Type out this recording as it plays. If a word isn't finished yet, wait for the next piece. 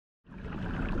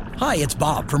Hi, it's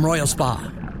Bob from Royal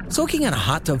Spa. Soaking in a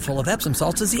hot tub full of Epsom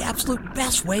salts is the absolute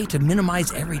best way to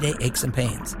minimize everyday aches and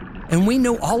pains. And we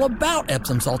know all about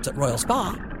Epsom salts at Royal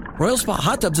Spa. Royal Spa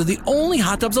hot tubs are the only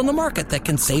hot tubs on the market that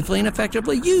can safely and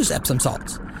effectively use Epsom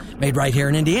salts. Made right here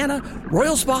in Indiana,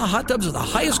 Royal Spa hot tubs are the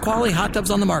highest quality hot tubs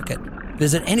on the market.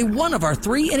 Visit any one of our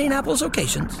 3 Indianapolis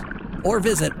locations or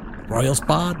visit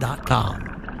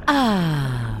royalspa.com.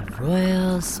 Ah,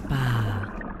 Royal Spa.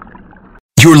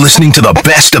 You're listening to the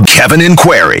best of Kevin and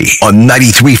Query on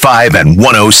 93.5 and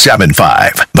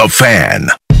 107.5. The Fan.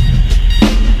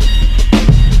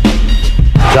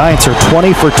 Giants are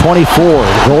 20 for 24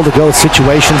 in goal-to-go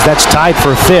situations. That's tied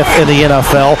for 5th in the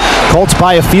NFL. Colts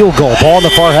by a field goal. Ball in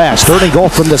the far hash. 3rd and goal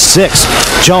from the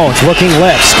 6. Jones looking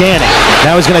left, scanning.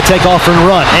 Now he's going to take off and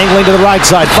run. Angling to the right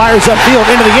side. Fires upfield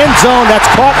into the end zone. That's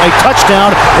caught. A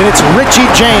touchdown, and it's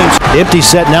Richie James. Empty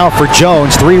set now for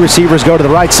Jones. 3 receivers go to the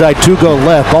right side. 2 go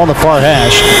left. Ball in the far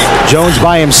hash. Jones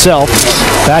by himself.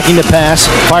 Backing the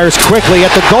pass. Fires quickly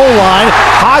at the goal line.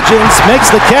 Hodgins makes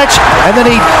the catch, and then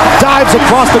he dives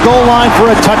across the goal line for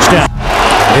a touchdown.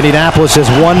 Indianapolis is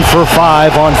 1 for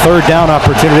 5 on 3rd down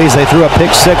opportunities. They threw a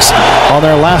pick 6 on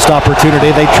their last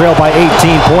opportunity. They trail by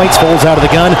 18 points. Foles out of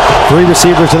the gun. 3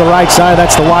 receivers to the right side.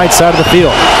 That's the wide side of the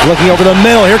field. Looking over the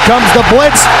middle. Here comes the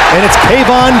blitz, and it's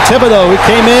Kayvon Thibodeau who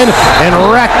came in and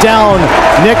racked down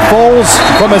Nick Foles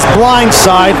from his blind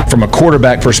side. From a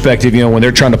quarterback perspective, when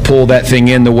they're trying to pull that thing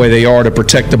in the way they are to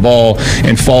protect the ball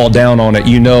and fall down on it,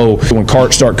 when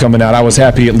carts start coming out, I was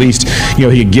happy at least,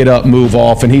 he could get up, move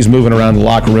off, and he's moving around the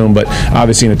locker room, but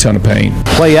obviously in a ton of pain.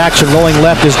 Play action rolling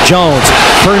left is Jones.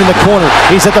 Turning the corner.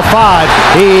 He's at the 5.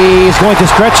 He's going to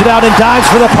stretch it out and dives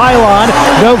for the pylon.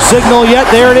 No signal yet.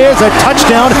 There it is. A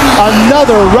touchdown.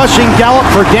 Another rushing gallop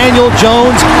for Daniel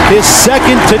Jones. His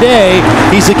 2nd today.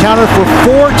 He's accounted for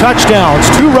 4 touchdowns.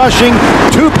 2 rushing,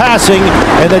 2 passing,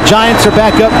 and the Giants are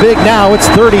back up big now. It's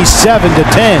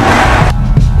 37-10.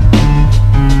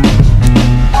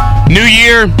 New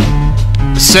year,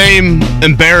 same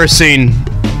embarrassing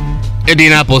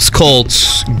Indianapolis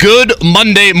Colts. Good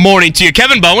Monday morning to you.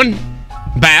 Kevin Bowen,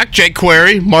 back. Jake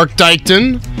Query, Mark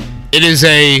Dykton. It is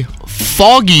a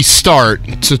foggy start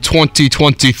to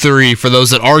 2023 for those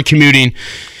that are commuting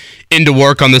into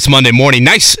work on this Monday morning.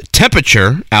 Nice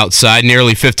temperature outside,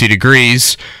 nearly 50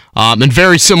 degrees. And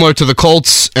very similar to the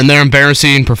Colts and their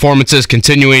embarrassing performances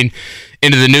continuing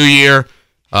into the new year.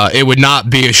 It would not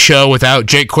be a show without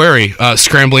Jake Query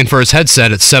scrambling for his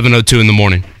headset at 7:02 in the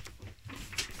morning.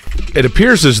 It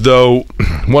appears as though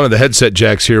one of the headset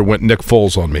jacks here went Nick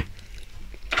Foles on me.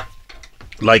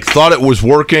 Thought it was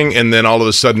working, and then all of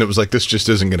a sudden it was like, this just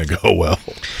isn't going to go well.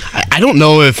 I don't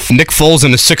know if Nick Foles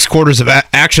in the 6 quarters of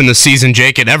action this season,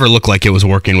 Jake, it ever looked like it was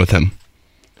working with him.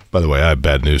 By the way, I have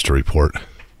bad news to report.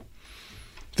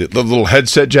 The little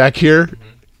headset jack here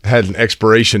had an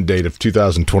expiration date of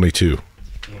 2022.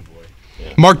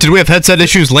 Mark, did we have headset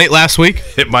issues late last week?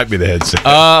 It might be the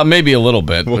headset. Maybe a little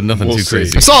bit, but nothing too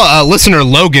crazy. I saw listener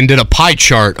Logan did a pie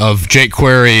chart of Jake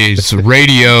Query's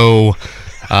radio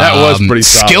that was pretty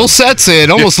solid. Skill sets. It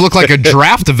almost looked like a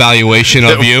draft evaluation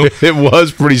of you. It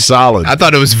was pretty solid. I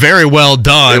thought it was very well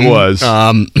done. It was.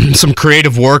 Some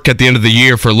creative work at the end of the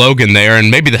year for Logan there,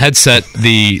 and maybe the headset,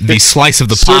 the slice of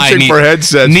the pie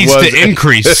needs to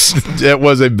increase. It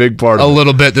was a big part of it. A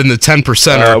little bit than the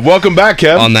 10%. Welcome back,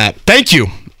 Kev. On that. Thank you.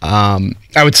 I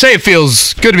would say it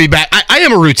feels good to be back. I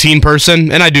am a routine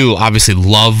person, and I do obviously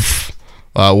love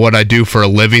what I do for a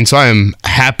living, so I am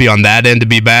happy on that end to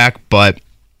be back, but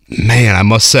man, I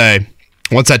must say,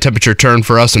 once that temperature turned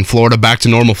for us in Florida back to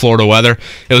normal Florida weather,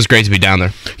 it was great to be down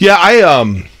there. Yeah,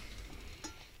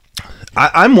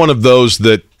 I'm one of those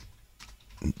that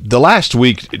the last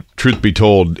week, truth be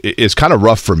told, is kind of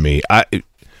rough for me. Last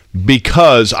week of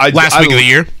the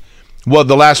year? Well,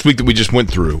 the last week that we just went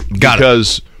through.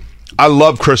 Because I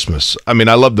love Christmas. I mean,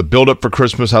 I love the build-up for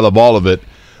Christmas. I love all of it.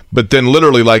 But then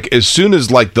literally, as soon as,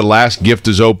 the last gift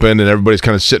is open and everybody's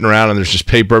kind of sitting around and there's just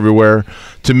paper everywhere,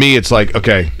 to me, it's like,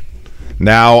 okay,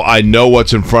 now I know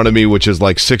what's in front of me, which is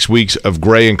 6 weeks of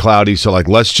gray and cloudy. So,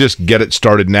 let's just get it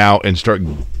started now and start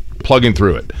plugging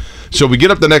through it. So we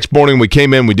get up the next morning, we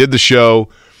came in, we did the show.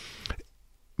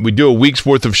 We do a week's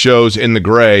worth of shows in the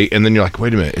gray, and then you're like,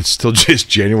 wait a minute, it's still just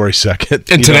January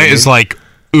 2nd. And today is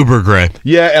uber gray.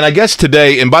 Yeah, and I guess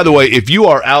today, and by the way, if you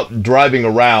are out driving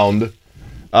around,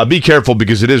 be careful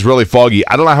because it is really foggy.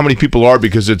 I don't know how many people are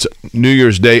because it's New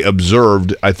Year's Day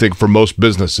observed, I think, for most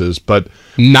businesses. But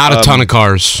not a ton of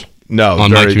cars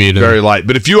on my commute. Very light.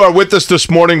 But if you are with us this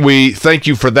morning, we thank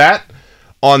you for that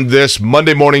on this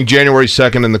Monday morning, January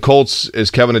 2nd. And the Colts, as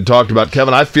Kevin had talked about.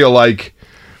 Kevin, I feel like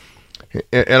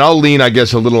and I'll lean, I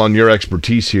guess, a little on your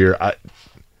expertise here.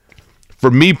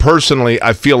 For me personally,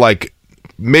 I feel like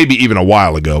maybe even a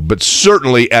while ago, but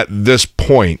certainly at this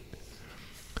point,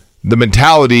 the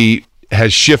mentality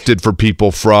has shifted for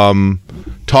people from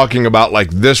talking about like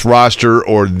this roster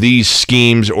or these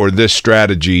schemes or this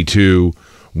strategy to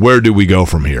where do we go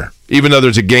from here? Even though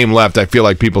there's a game left, I feel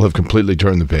like people have completely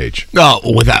turned the page. Oh,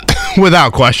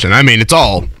 without question. I mean, it's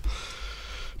all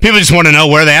people just want to know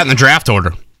where they're at in the draft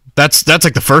order. That's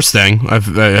like the first thing.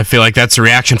 I feel like that's the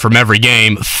reaction from every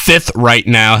game. 5th right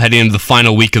now, heading into the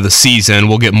final week of the season.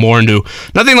 We'll get more into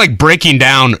nothing like breaking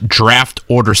down draft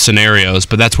order scenarios,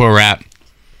 but that's where we're at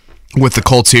with the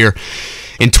Colts here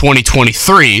in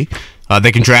 2023.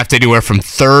 They can draft anywhere from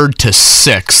 3rd to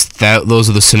 6th. Those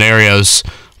are the scenarios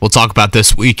we'll talk about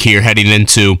this week here heading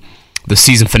into the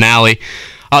season finale.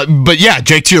 But yeah,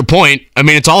 Jake, to your point, I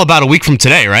mean, it's all about a week from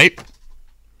today, right?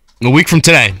 A week from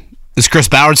today. Is Chris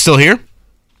Ballard still here?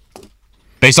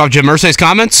 Based off Jim Irsay's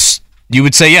comments, you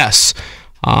would say yes.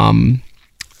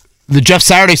 The Jeff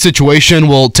Saturday situation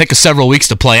will take us several weeks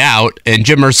to play out, and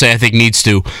Jim Irsay, I think, needs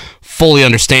to fully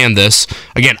understand this.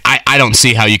 Again, I don't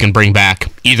see how you can bring back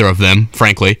either of them,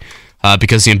 frankly,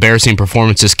 because the embarrassing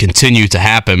performances continue to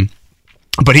happen.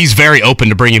 But he's very open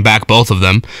to bringing back both of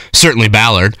them, certainly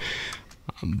Ballard.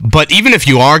 But even if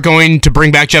you are going to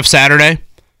bring back Jeff Saturday,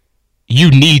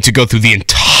 you need to go through the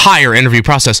entire interview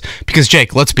process because,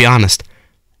 Jake, let's be honest,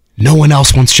 no one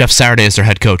else wants Jeff Saturday as their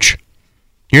head coach.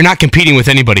 You're not competing with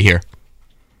anybody here.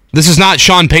 This is not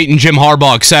Sean Payton, Jim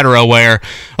Harbaugh, etc., where,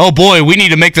 oh boy, we need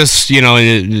to make this,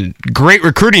 a great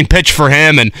recruiting pitch for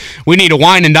him, and we need to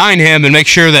wine and dine him and make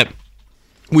sure that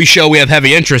we show we have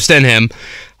heavy interest in him.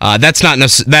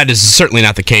 That is certainly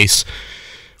not the case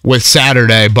with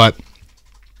Saturday. But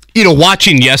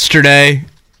watching yesterday,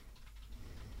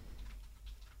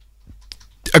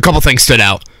 a couple things stood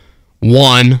out.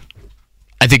 One,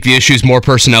 I think the issue is more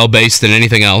personnel-based than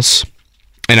anything else.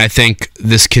 And I think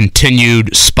this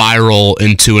continued spiral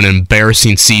into an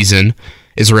embarrassing season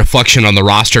is a reflection on the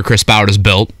roster Chris Ballard has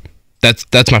built.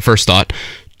 That's my first thought.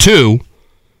 2,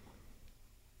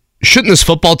 shouldn't this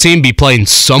football team be playing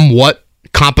somewhat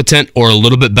competent or a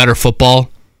little bit better football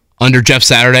under Jeff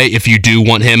Saturday if you do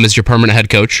want him as your permanent head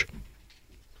coach?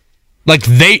 Like,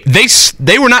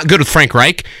 they were not good with Frank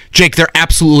Reich. Jake, they're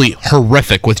absolutely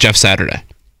horrific with Jeff Saturday.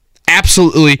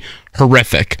 Absolutely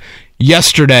horrific.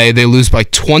 Yesterday, they lose by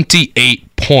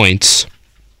 28 points.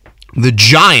 The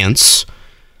Giants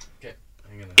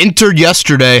entered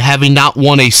yesterday having not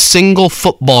won a single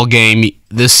football game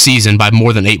this season by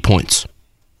more than 8 points.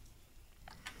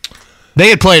 They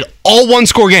had played all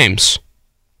one-score games.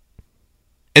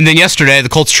 And then yesterday, the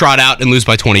Colts trot out and lose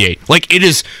by 28. Like, it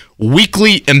is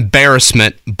weekly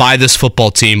embarrassment by this football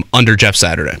team under Jeff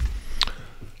Saturday.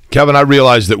 Kevin, I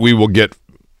realize that we will get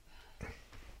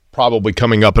probably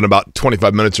coming up in about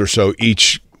 25 minutes or so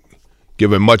each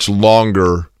give a much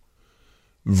longer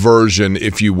version,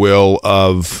 if you will,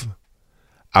 of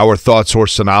our thoughts or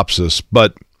synopsis.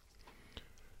 But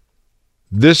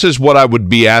this is what I would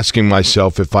be asking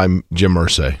myself if I'm Jim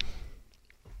Irsay.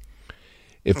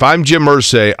 If I'm Jim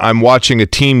Irsay, I'm watching a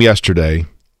team yesterday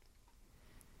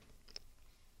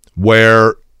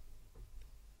where,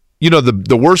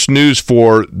 the worst news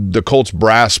for the Colts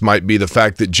brass might be the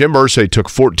fact that Jim Irsay took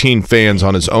 14 fans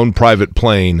on his own private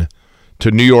plane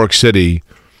to New York City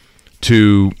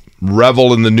to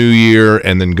revel in the new year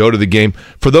and then go to the game.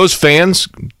 For those fans,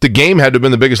 the game had to have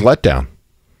been the biggest letdown.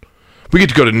 We get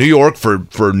to go to New York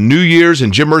for New Year's,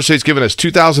 and Jim Irsay's giving us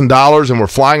 $2,000, and we're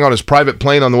flying on his private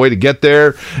plane on the way to get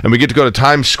there, and we get to go to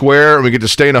Times Square, and we get to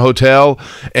stay in a hotel,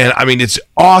 and I mean, it's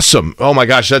awesome. Oh my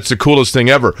gosh, that's the coolest thing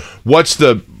ever. What's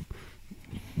the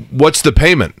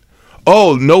payment?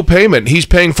 Oh, no payment. He's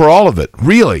paying for all of it.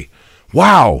 Really?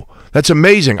 Wow, that's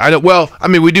amazing.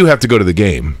 We do have to go to the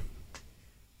game.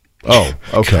 Oh,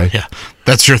 okay. Yeah,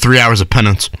 that's your 3 hours of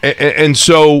penance. And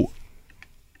so,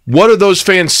 what are those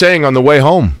fans saying on the way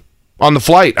home, on the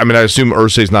flight? I mean, I assume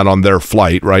Irsay's not on their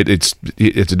flight, right? It's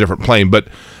a different plane,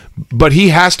 but he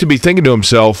has to be thinking to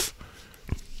himself,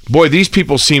 boy, these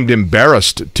people seemed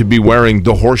embarrassed to be wearing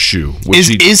the horseshoe.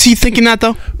 Is he thinking that,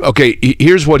 though? Okay,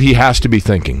 here's what he has to be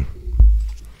thinking.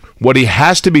 What he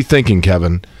has to be thinking,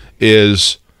 Kevin,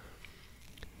 is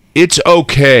it's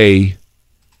okay.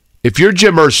 If you're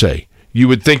Jim Irsay, you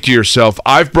would think to yourself,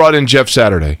 I've brought in Jeff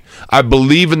Saturday. I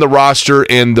believe in the roster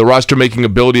and the roster-making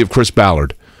ability of Chris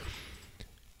Ballard.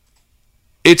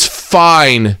 It's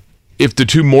fine if the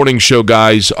 2 morning show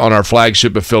guys on our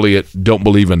flagship affiliate don't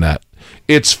believe in that.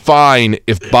 It's fine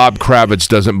if Bob Kravitz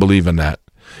doesn't believe in that.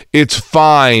 It's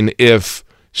fine if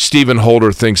Stephen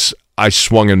Holder thinks I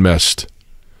swung and missed.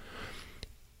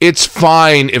 it's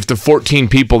fine if the 14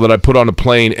 people that I put on a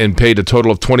plane and paid a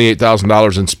total of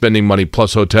 $28,000 in spending money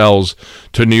plus hotels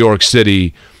to New York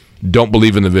City don't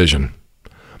believe in the vision.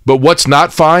 But what's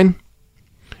not fine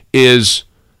is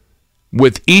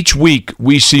with each week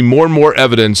we see more and more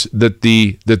evidence that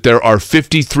there are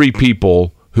 53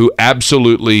 people who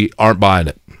absolutely aren't buying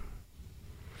it.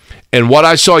 And what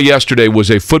I saw yesterday was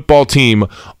a football team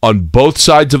on both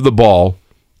sides of the ball,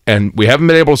 and we haven't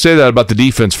been able to say that about the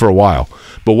defense for a while.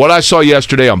 But what I saw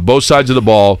yesterday on both sides of the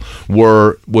ball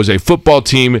was a football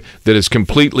team that is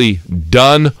completely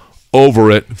done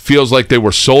over it, feels like they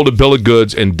were sold a bill of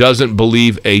goods, and doesn't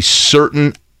believe a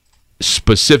certain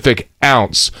specific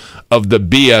ounce of the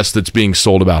BS that's being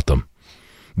sold about them.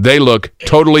 They look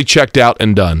totally checked out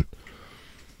and done.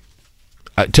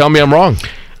 Tell me I'm wrong.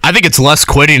 I think it's less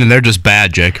quitting and they're just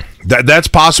bad, Jake. That's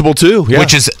possible too, yeah.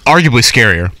 Which is arguably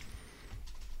scarier.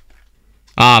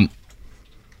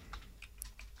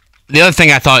 The other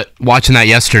thing I thought watching that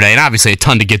yesterday, and obviously a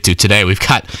ton to get to today, we've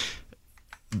got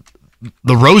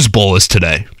the Rose Bowl is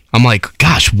today. I'm like,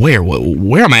 gosh, where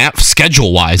am I at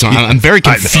schedule-wise? I'm very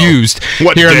confused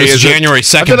what here on day this is January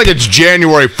 2nd. I feel like it's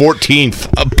January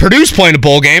 14th. Purdue's playing a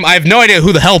bowl game. I have no idea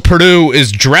who the hell Purdue is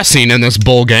dressing in this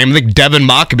bowl game. I think Devin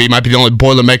Mockabee might be the only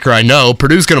Boilermaker I know.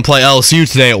 Purdue's going to play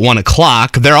LSU today at 1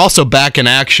 o'clock. They're also back in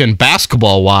action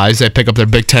basketball-wise. They pick up their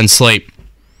Big Ten slate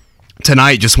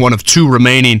tonight, just one of 2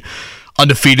 remaining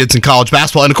undefeateds in college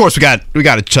basketball. And, of course, we got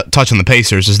to touch on the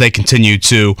Pacers as they continue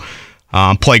to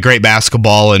play great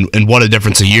basketball, and what a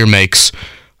difference a year makes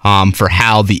for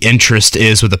how the interest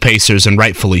is with the Pacers, and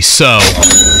rightfully so.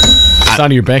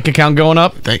 Sound of your bank account going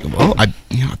up? I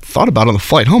thought about it on the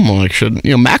flight home. I'm like, should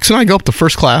Max and I go up to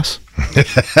first class?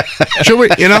 Should we?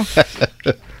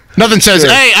 Nothing says,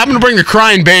 hey, I'm going to bring the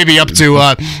crying baby up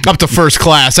to first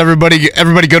class. Everybody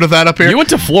good with that up here? You went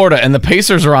to Florida, and the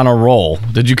Pacers are on a roll.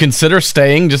 Did you consider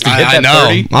staying just to get that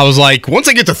 30? I was like, once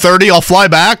I get to 30, I'll fly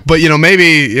back. But,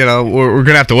 maybe, we're going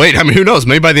to have to wait. I mean, who knows?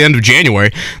 Maybe by the end of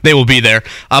January, they will be there.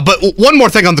 But one more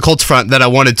thing on the Colts front that I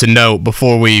wanted to note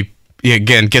before we,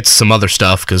 again, get to some other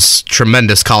stuff, because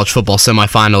tremendous college football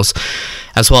semifinals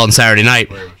as well on Saturday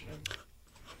night.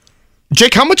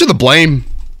 Jake, how much of the blame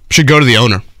should go to the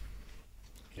owner?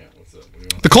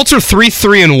 The Colts are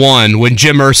 3-3-1 when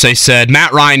Jim Irsay said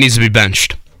Matt Ryan needs to be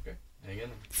benched.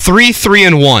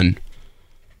 3-3-1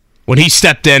 when he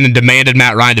stepped in and demanded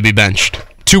Matt Ryan to be benched.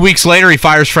 2 weeks later, he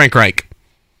fires Frank Reich.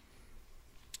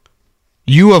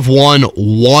 You have won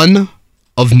 1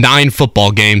 of 9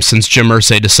 football games since Jim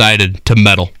Irsay decided to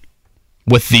meddle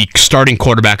with the starting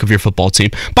quarterback of your football team.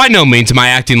 By no means am I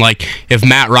acting like if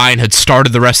Matt Ryan had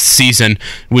started the rest of the season,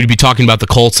 we'd be talking about the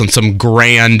Colts on some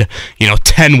grand,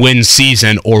 10-win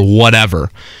season or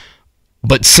whatever.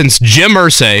 But since Jim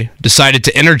Irsay decided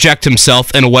to interject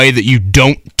himself in a way that you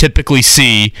don't typically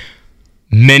see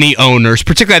many owners,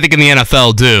 particularly I think in the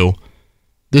NFL, do,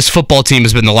 this football team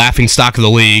has been the laughingstock of the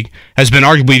league, has been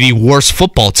arguably the worst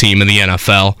football team in the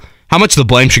NFL. How much of the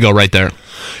blame should go right there?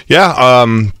 Yeah,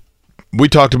 we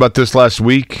talked about this last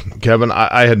week, Kevin.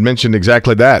 I had mentioned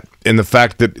exactly that, and the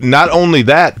fact that not only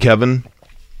that, Kevin,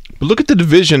 but look at the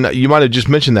division. You might have just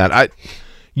mentioned that.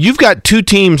 You've got 2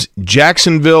 teams,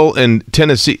 Jacksonville and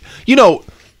Tennessee.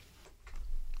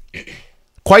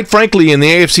 Quite frankly, in the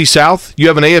AFC South, you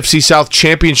have an AFC South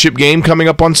championship game coming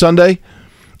up on Sunday.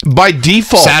 By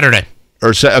default. Saturday.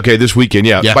 Okay, this weekend,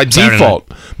 yeah. By default,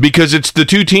 because it's the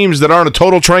 2 teams that aren't a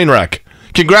total train wreck.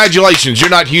 Congratulations, you're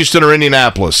not Houston or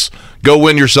Indianapolis. Go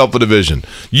win yourself a division.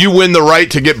 You win the right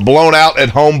to get blown out at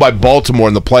home by Baltimore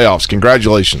in the playoffs.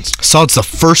 Congratulations. So it's the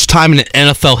first time in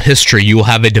NFL history you will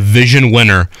have a division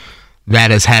winner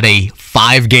that has had a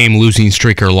 5-game losing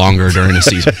streak or longer during a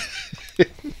season.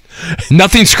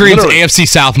 Nothing screams literally AFC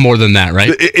South more than that,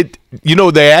 right?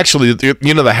 They actually,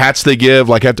 the hats they give,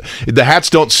 the hats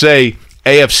don't say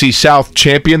AFC South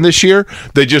champion this year.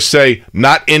 They just say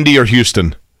not Indy or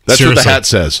Houston. That's Seriously. What the hat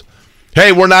says.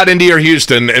 Hey, we're not Indy or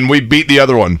Houston, and we beat the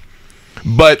other one.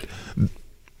 But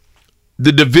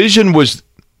the division was...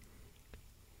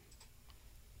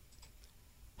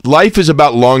 Life is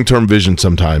about long-term vision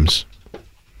sometimes.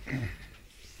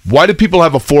 Why do people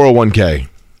have a 401k?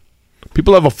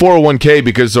 People have a 401k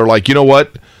because they're like, you know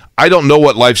what? I don't know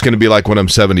what life's going to be like when I'm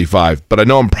 75, but I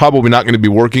know I'm probably not going to be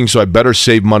working, so I better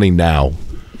save money now.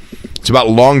 It's about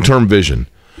long-term vision.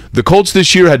 The Colts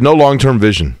this year had no long-term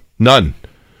vision. None.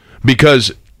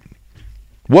 Because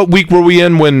what week were we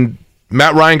in when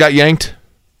Matt Ryan got yanked?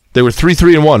 They were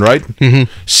 3-3-1, right?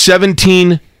 Mm-hmm.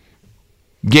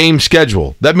 17-game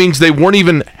schedule. That means they weren't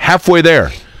even halfway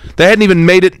there. They hadn't even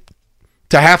made it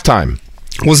to halftime.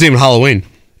 It wasn't even Halloween.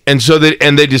 And so they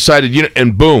decided,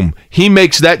 and boom, he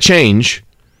makes that change.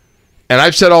 And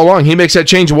I've said all along, he makes that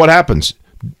change, and what happens?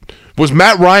 Was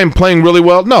Matt Ryan playing really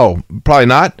well? No, probably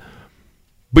not.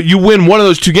 But you win one of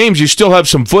those 2 games, you still have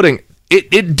some footing.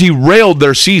 It derailed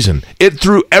their season. It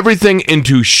threw everything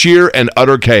into sheer and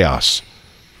utter chaos.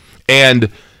 And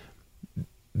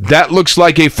that looks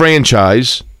like a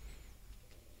franchise.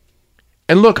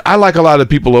 And look, I like a lot of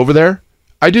people over there.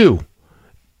 I do.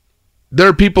 There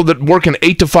are people that work an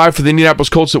 8 to 5 for the Indianapolis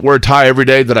Colts that wear a tie every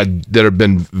day that have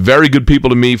been very good people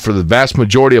to me for the vast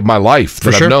majority of my life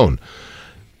that I've known.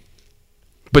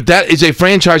 But that is a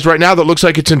franchise right now that looks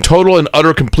like it's in total and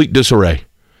utter complete disarray.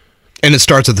 And it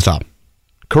starts at the top.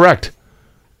 Correct.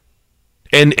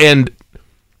 And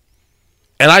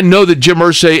I know that Jim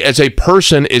Irsay as a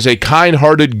person is a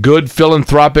kind-hearted, good,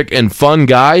 philanthropic, and fun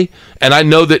guy. And I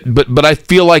know that, but I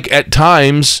feel like at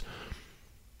times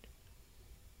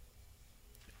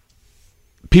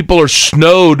people are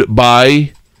snowed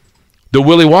by the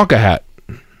Willy Wonka hat.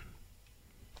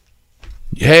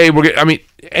 Hey,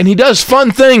 and he does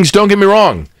fun things, don't get me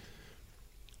wrong.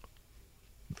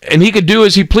 And he could do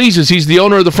as he pleases. He's the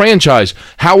owner of the franchise.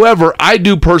 However, I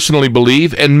do personally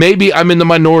believe, and maybe I'm in the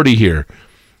minority here,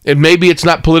 and maybe it's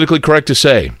not politically correct to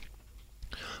say,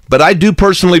 but I do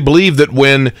personally believe that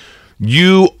when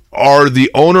you are the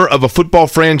owner of a football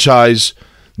franchise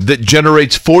that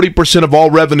generates 40% of all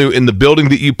revenue in the building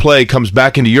that you play comes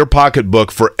back into your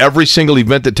pocketbook for every single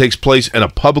event that takes place in a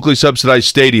publicly subsidized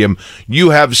stadium, you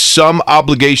have some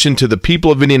obligation to the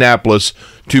people of Indianapolis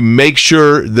to make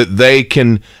sure that they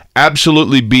can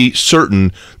absolutely be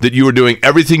certain that you are doing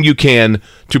everything you can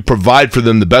to provide for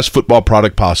them the best football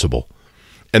product possible.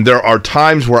 And there are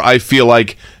times where I feel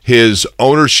like his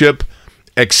ownership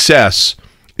excess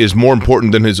is more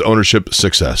important than his ownership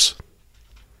success.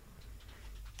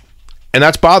 And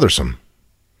that's bothersome.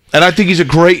 And I think he's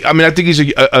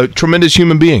a tremendous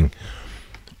human being.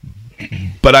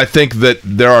 But I think that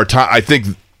I think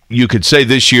you could say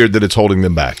this year that it's holding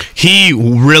them back. He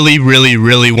really, really,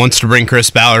 really wants to bring Chris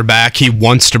Ballard back. He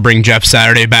wants to bring Jeff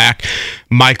Saturday back.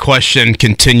 My question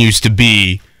continues to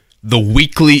be the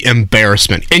weekly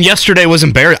embarrassment. And yesterday was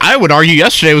embarrassing. I would argue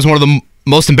yesterday was one of the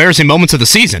most embarrassing moments of the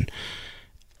season.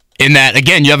 In that,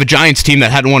 again, you have a Giants team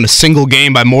that hadn't won a single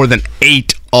game by more than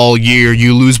 8 all year.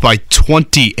 You lose by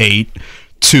 28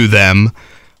 to them.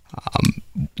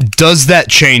 Does that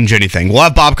change anything? We'll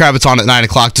have Bob Kravitz on at 9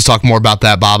 o'clock to talk more about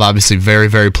that. Bob, obviously very,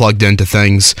 very plugged into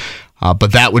things.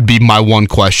 But that would be my one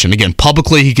question. Again,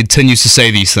 publicly, he continues to say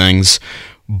these things.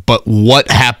 But what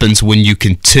happens when you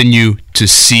continue to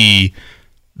see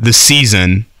the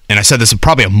season, and I said this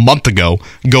probably a month ago,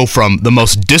 go from the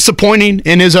most disappointing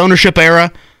in his ownership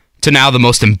era to now the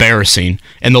most embarrassing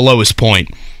and the lowest point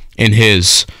in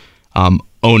his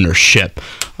ownership.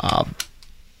 I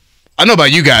don't know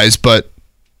about you guys, but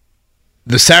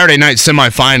the Saturday night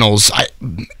semifinals,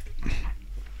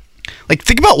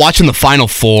 think about watching the Final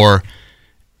Four,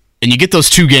 and you get those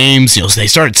 2 games. They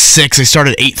start at 6, they start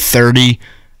at 8:30.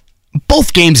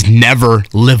 Both games never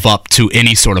live up to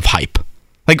any sort of hype.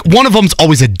 One of them's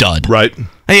always a dud. Right.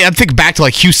 I think back to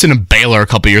Houston and Baylor a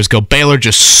couple years ago. Baylor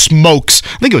just smokes.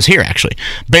 I think it was here, actually.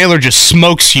 Baylor just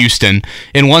smokes Houston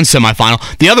in one semifinal.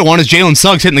 The other one is Jalen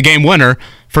Suggs hitting the game winner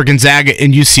for Gonzaga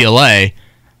and UCLA.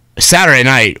 Saturday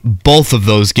night, both of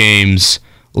those games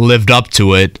lived up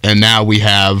to it, and now we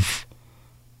have,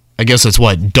 I guess it's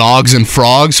Dogs and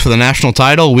Frogs for the national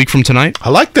title a week from tonight? I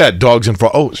like that, Dogs and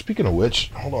Frogs. Oh, speaking of which,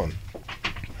 hold on.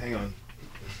 Hang on.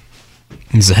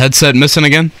 Is the headset missing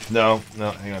again? No,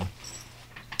 hang on.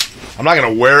 I'm not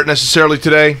going to wear it necessarily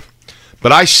today,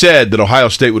 but I said that Ohio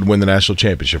State would win the national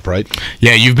championship, right?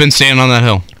 Yeah, you've been standing on that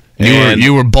hill.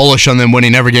 You were bullish on them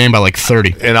winning every game by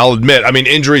 30. And I'll admit,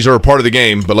 injuries are a part of the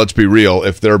game, but let's be real.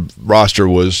 If their roster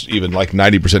was even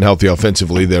 90% healthy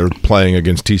offensively, they're playing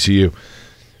against TCU.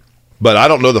 But I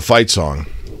don't know the fight song.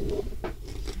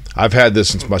 I've had this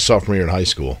since my sophomore year in high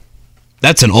school.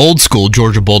 That's an old school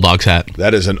Georgia Bulldogs hat.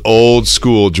 That is an old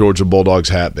school Georgia Bulldogs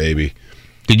hat, baby.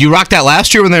 Did you rock that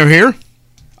last year when they were here?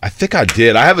 I think I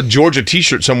did. I have a Georgia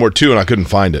t-shirt somewhere too, and I couldn't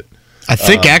find it. I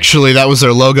think actually that was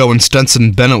their logo when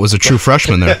Stetson Bennett was a true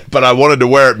freshman there. But I wanted to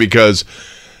wear it because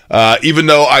even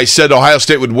though I said Ohio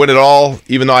State would win it all,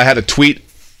 even though I had a tweet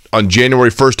on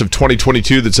January 1st of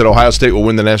 2022 that said Ohio State will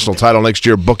win the national title next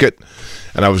year, book it,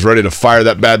 and I was ready to fire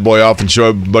that bad boy off and show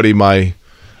everybody my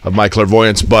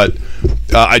clairvoyance, but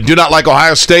I do not like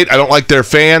Ohio State. I don't like their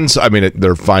fans.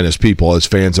 They're fine as people. As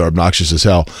fans are obnoxious as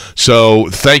hell. So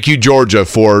thank you, Georgia,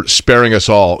 for sparing us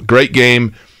all. Great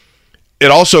game. It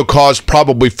also caused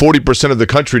probably 40% of the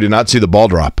country to not see the ball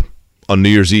drop on New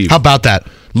Year's Eve. How about that?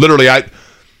 Literally,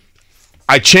 I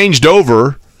I changed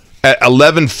over at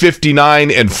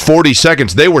 11:59 and 40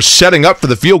 seconds. They were setting up for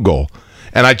the field goal.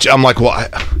 And I'm like, well,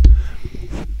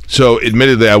 so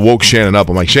admittedly, I woke Shannon up.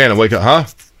 I'm like, Shannon, wake up, huh?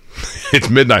 It's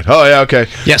midnight. Oh, yeah, okay.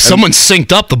 Yeah, someone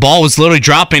synced up. The ball was literally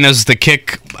dropping as the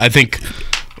kick,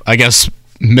 I guess,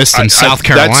 missed in South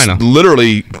Carolina. That's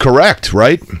literally correct,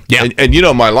 right? Yeah. And you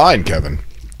know my line, Kevin.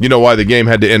 You know why the game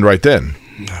had to end right then.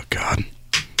 Oh, God.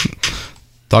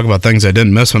 Talk about things I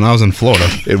didn't miss when I was in Florida.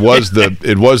 It was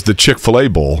the Chick-fil-A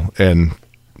Bowl, and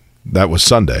that was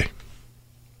Sunday.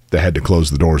 They had to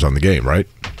close the doors on the game, right?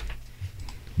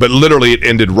 But literally, it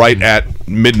ended right at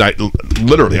midnight.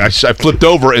 Literally, I flipped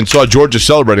over and saw Georgia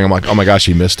celebrating. I'm like, oh my gosh,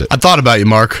 he missed it. I thought about you,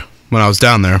 Mark, when I was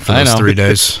down there for those 3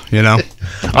 days. You know,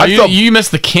 you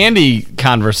missed the candy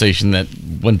conversation that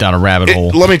went down a rabbit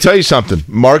hole. Let me tell you something,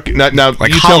 Mark. Now,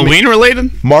 like you Halloween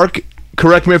related. Mark,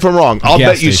 correct me if I'm wrong. I'll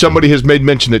bet you somebody has made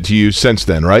mention it to you since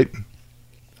then, right?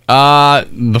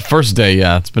 The first day,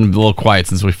 yeah. It's been a little quiet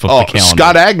since we flipped the calendar.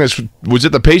 Scott Agnes was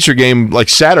at the Pacer game like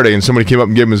Saturday, and somebody came up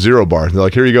and gave him a 0 bar. They're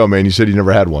like, here you go, man. You said you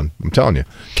never had one. I'm telling you.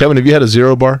 Kevin, have you had a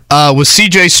 0 bar? Was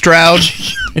C.J. Stroud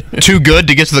too good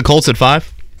to get to the Colts at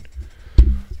 5?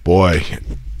 Boy.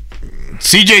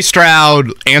 C.J.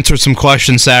 Stroud answered some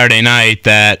questions Saturday night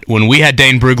that when we had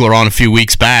Dane Brugler on a few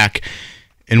weeks back,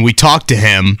 and we talked to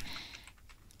him,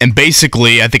 and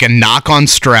basically, I think a knock on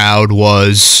Stroud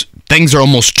was things are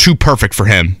almost too perfect for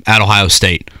him at Ohio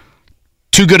State.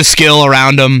 Too good a skill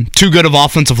around him, too good of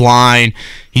offensive line.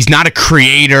 He's not a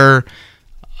creator.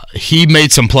 He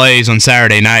made some plays on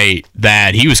Saturday night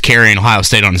that he was carrying Ohio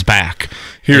State on his back.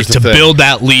 Here's the to thing. Build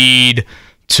that lead,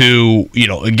 to,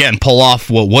 again, pull off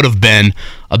what would have been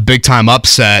a big-time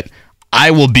upset.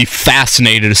 I will be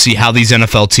fascinated to see how these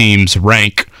NFL teams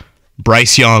rank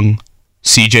Bryce Young,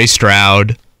 C.J.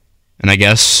 Stroud, and I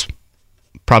guess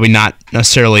probably not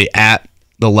necessarily at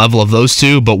the level of those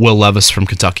two, but Will Levis from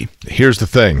Kentucky. Here's the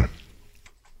thing.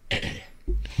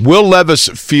 Will Levis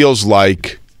feels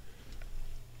like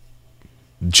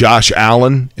Josh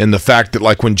Allen in the fact that,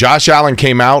 like, when Josh Allen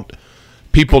came out,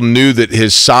 people knew that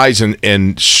his size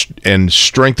and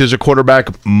strength as a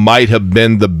quarterback might have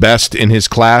been the best in his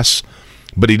class,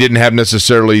 but he didn't have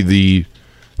necessarily the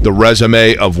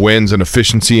resume of wins and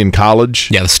efficiency in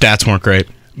college. Yeah, the stats weren't great.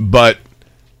 But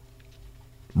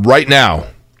right now,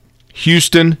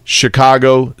 Houston,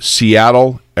 Chicago,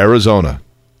 Seattle, Arizona.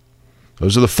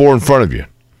 Those are the 4 in front of you.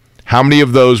 How many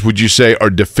of those would you say are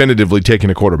definitively taking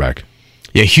a quarterback?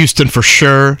 Yeah, Houston for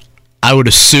sure. I would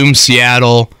assume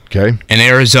Seattle. Okay. And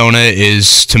Arizona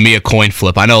is, to me, a coin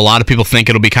flip. I know a lot of people think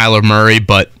it'll be Kyler Murray,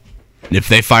 but if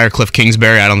they fire Cliff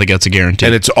Kingsbury, I don't think that's a guarantee.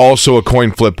 And it's also a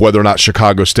coin flip whether or not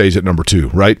Chicago stays at number 2,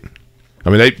 right? I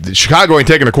mean, Chicago ain't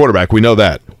taking a quarterback. We know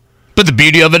that. But the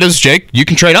beauty of it is, Jake, you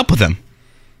can trade up with him.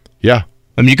 Yeah.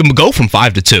 I mean, you can go from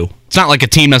 5 to 2. It's not like a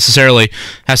team necessarily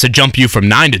has to jump you from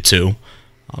 9 to 2.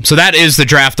 So that is the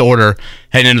draft order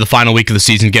heading into the final week of the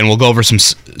season. Again, we'll go over some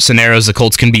scenarios. The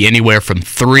Colts can be anywhere from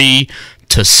 3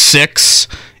 to 6.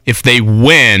 If they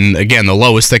win, again, the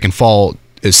lowest they can fall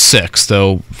is 6.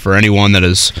 Though for anyone that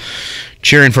is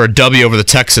cheering for a W over the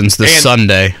Texans this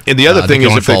Sunday. And the other thing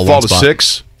is, if they fall to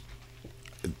 6,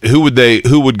 who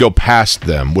would go past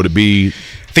them? Would it be?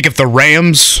 I think if the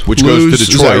Rams which lose, goes to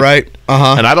Detroit, is that right?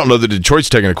 And I don't know that Detroit's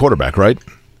taking a quarterback, right?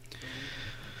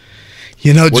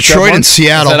 Detroit and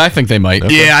Seattle. I think they might.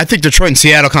 Okay. Yeah, I think Detroit and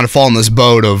Seattle kind of fall in this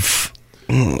boat of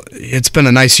it's been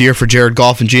a nice year for Jared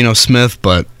Goff and Geno Smith,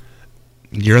 but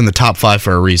you're in the top 5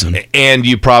 for a reason. And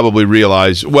you probably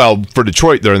realize, well, for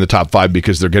Detroit, they're in the top 5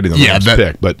 because they're getting the Rams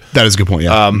pick. But that is a good point.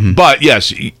 Yeah. But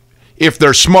yes, if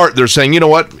they're smart, they're saying, you know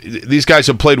what, these guys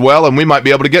have played well, and we might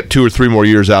be able to get 2 or 3 more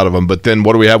years out of them. But then,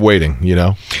 what do we have waiting?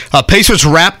 Pacers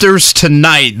Raptors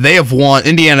tonight. They have won.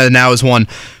 Indiana now has won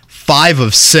 5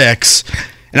 of 6.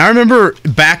 And I remember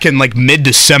back in like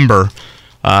mid-December,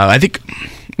 I think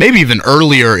maybe even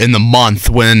earlier in the month,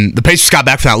 when the Pacers got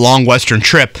back from that long Western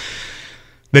trip,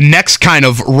 the next kind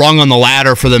of rung on the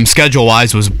ladder for them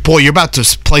schedule-wise was, boy, you're about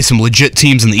to play some legit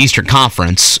teams in the Eastern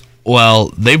Conference.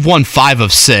 Well, they've won 5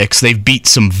 of 6. They've beat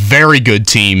some very good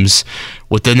teams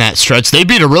within that stretch. They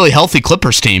beat a really healthy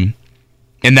Clippers team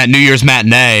in that New Year's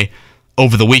matinee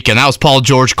over the weekend. That was Paul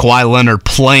George, Kawhi Leonard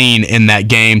playing in that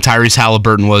game. Tyrese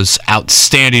Halliburton was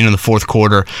outstanding in the fourth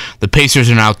quarter. The Pacers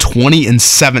are now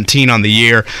 20-17 on the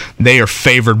year. They are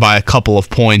favored by a couple of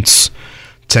points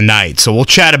tonight. So we'll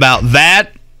chat about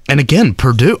that. And again,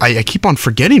 Purdue, I keep on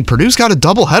forgetting, Purdue's got a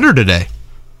doubleheader today.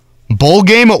 Bowl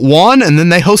game at 1, and then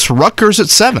they host Rutgers at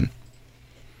 7.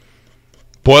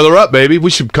 Boiler up, baby. We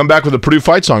should come back with a Purdue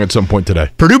fight song at some point today.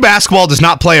 Purdue basketball does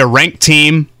not play a ranked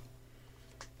team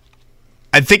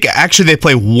I think actually they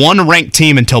play one ranked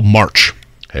team until March.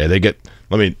 Hey, they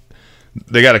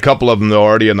got a couple of them though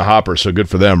already in the hopper, so good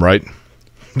for them, right?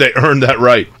 They earned that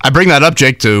right. I bring that up,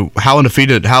 Jake, to how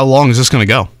undefeated, how long is this going to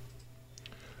go?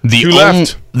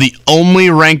 The only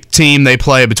ranked team they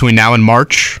play between now and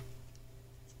March,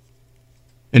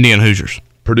 Indiana Hoosiers.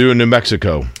 Purdue and New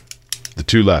Mexico, the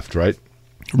 2 left, right?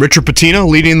 Richard Pitino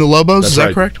leading the Lobos, is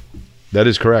that correct? That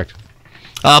is correct.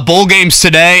 Bowl games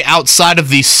today outside of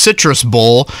the Citrus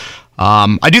Bowl.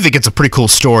 I do think it's a pretty cool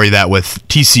story that with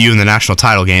TCU in the national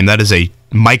title game, that is a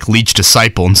Mike Leach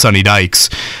disciple in Sonny Dykes.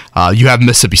 You have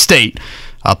Mississippi State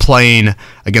playing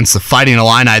against the Fighting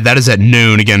Illini. That is at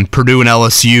noon. Again, Purdue and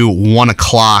LSU, 1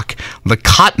 o'clock. The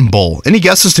Cotton Bowl. Any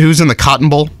guesses to who's in the Cotton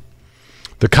Bowl?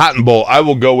 The Cotton Bowl, I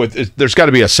will go with. There's got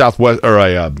to be a Southwest or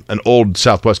an old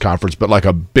Southwest Conference, but like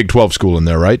a Big 12 school in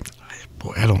there, right?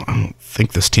 Boy, I don't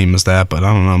think this team is that, but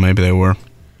I don't know. Maybe they were.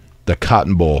 The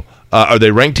Cotton Bowl. Are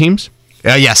they ranked teams?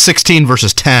 Yeah, 16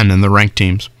 versus 10 in the ranked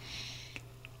teams.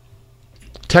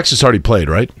 Texas already played,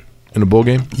 right? In a bowl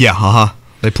game? Yeah,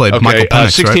 They played Michael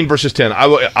Penix, 16 right? versus 10.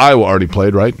 Iowa already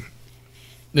played, right?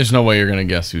 There's no way you're going to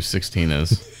guess who 16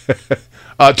 is.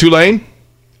 Tulane?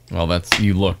 Well,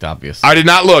 you looked, obviously. I did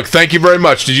not look. Thank you very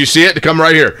much. Did you see it? Come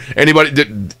right here.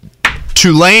 Anybody?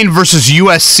 Tulane versus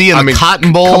USC in the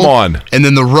Cotton Bowl. Come on. And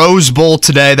then the Rose Bowl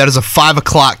today. That is a 5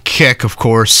 o'clock kick, of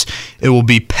course. It will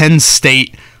be Penn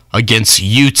State against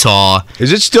Utah.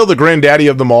 Is it still the granddaddy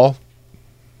of them all?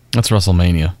 That's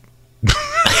WrestleMania.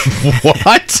 What?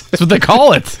 That's what they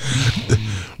call it.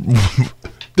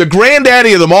 The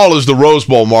granddaddy of them all is the Rose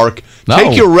Bowl, Mark. No.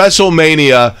 Take your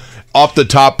WrestleMania off the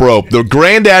top rope. The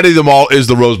granddaddy of them all is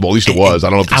the Rose Bowl. At least it was. I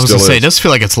don't know if it still is. I was going to say, it does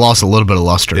feel like it's lost a little bit of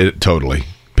luster. Totally.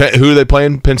 Who are they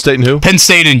playing? Penn State and who? Penn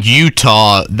State and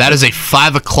Utah. That is a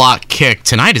 5 o'clock kick.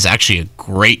 Tonight is actually a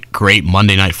great, great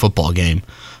Monday night football game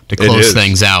to close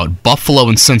things out. Buffalo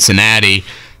and Cincinnati.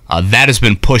 That has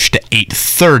been pushed to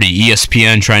 8:30.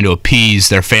 ESPN trying to appease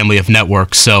their family of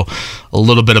networks. So a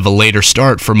little bit of a later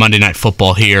start for Monday Night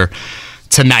Football here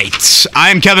tonight.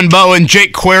 I am Kevin Bowen,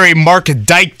 Jake Query, Mark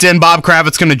Dykton. Bob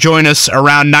Kravitz going to join us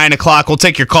around 9 o'clock. We'll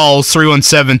take your calls,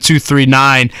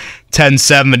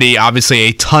 317-239-1070. Obviously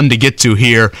a ton to get to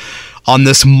here on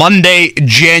this Monday,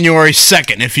 January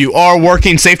 2nd. If you are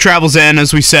working, safe travels in,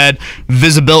 as we said.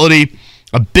 Visibility,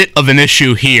 a bit of an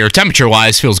issue here.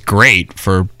 Temperature-wise, feels great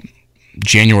for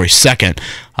January 2nd,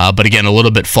 but again, a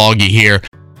little bit foggy here.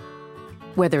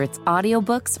 Whether it's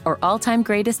audiobooks or all-time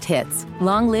greatest hits,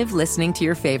 long live listening to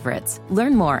your favorites.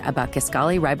 Learn more about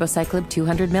Kisqali Ribociclib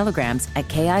 200 milligrams at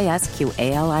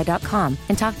KISQALI.com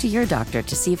and talk to your doctor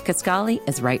to see if Kisqali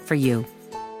is right for you.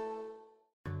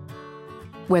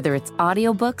 Whether it's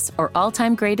audiobooks or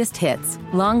all-time greatest hits,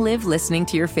 long live listening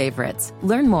to your favorites.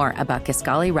 Learn more about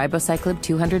Kisqali Ribociclib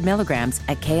 200 milligrams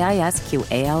at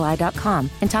KISQALI.com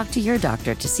and talk to your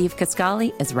doctor to see if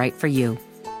Kisqali is right for you.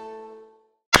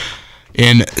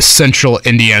 In central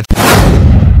Indiana.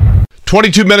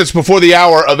 22 minutes before the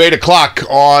hour of 8 o'clock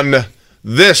on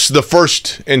this, the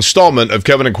first installment of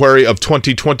Kevin and Query of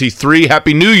 2023.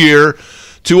 Happy New Year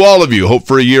to all of you. Hope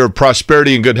for a year of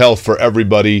prosperity and good health for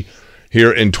everybody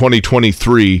here in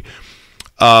 2023.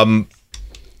 Kevin,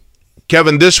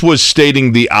 this was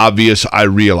stating the obvious, I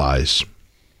realize.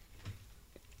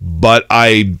 But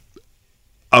I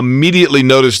immediately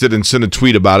noticed it and sent a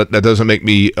tweet about it. That doesn't make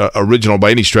me original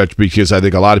by any stretch, because I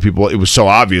think a lot of people, it was so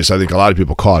obvious, I think a lot of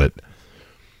people caught it.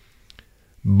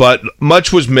 But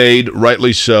much was made,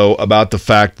 rightly so, about the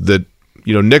fact that,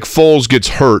 Nick Foles gets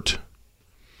hurt,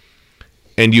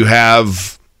 and you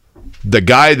have the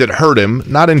guy that hurt him,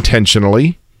 not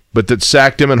intentionally, but that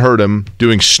sacked him and hurt him,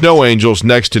 doing snow angels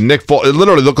next to Nick Foles. It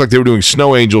literally looked like they were doing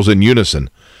snow angels in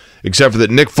unison, except for that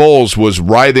Nick Foles was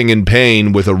writhing in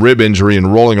pain with a rib injury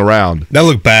and rolling around. That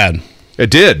looked bad.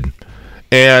 It did.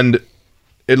 And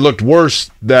it looked worse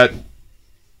that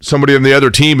somebody on the other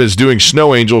team is doing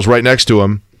snow angels right next to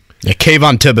him. Yeah,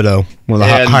 Kayvon Thibodeau, one of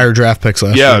the higher draft picks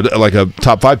last year. Yeah, like a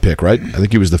top 5 pick, right? I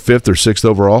think he was the 5th or 6th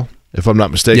overall, if I'm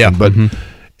not mistaken. Yeah. But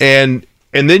and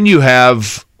then you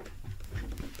have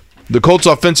the Colts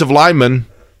offensive lineman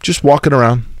just walking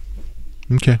around.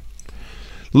 Okay.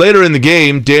 Later in the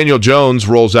game, Daniel Jones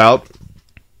rolls out.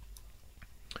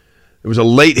 It was a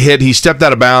late hit. He stepped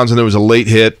out of bounds, and there was a late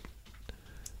hit.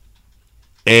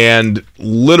 And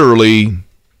literally,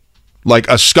 like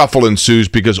a scuffle ensues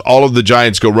because all of the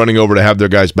Giants go running over to have their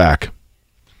guys back.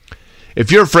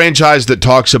 If you're a franchise that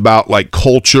talks about like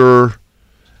culture,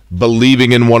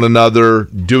 believing in one another,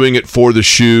 doing it for the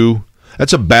shoe,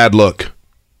 that's a bad look.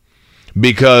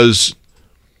 Because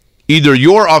either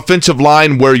your offensive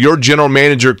line, where your general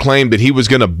manager claimed that he was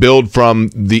going to build from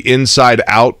the inside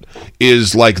out,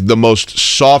 is like the most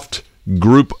soft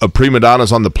group of prima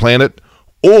donnas on the planet,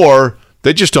 or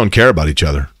they just don't care about each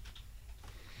other.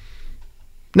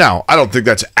 Now, I don't think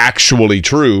that's actually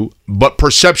true, but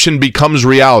perception becomes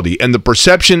reality. And the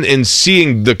perception in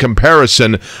seeing the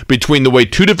comparison between the way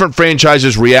two different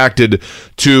franchises reacted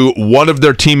to one of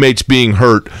their teammates being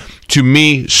hurt, to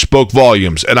me, spoke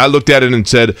volumes. And I looked at it and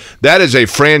said, that is a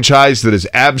franchise that is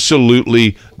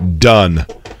absolutely done.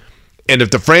 And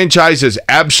if the franchise is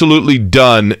absolutely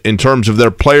done in terms of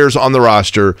their players on the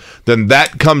roster, then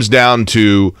that comes down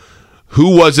to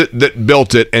who was it that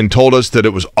built it and told us that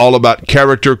it was all about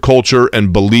character, culture,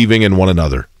 and believing in one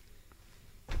another?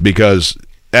 Because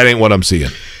that ain't what I'm seeing.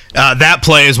 That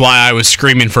play is why I was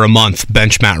screaming for a month,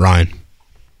 bench Matt Ryan.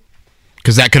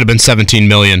 Because that could have been $17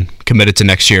 million committed to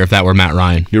next year if that were Matt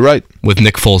Ryan. You're right. With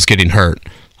Nick Foles getting hurt.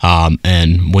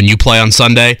 And when you play on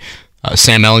Sunday,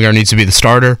 Sam Ehlinger needs to be the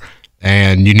starter,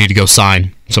 and you need to go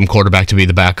sign some quarterback to be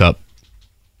the backup.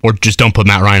 Or just don't put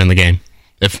Matt Ryan in the game.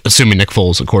 Assuming Nick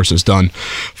Foles, of course, is done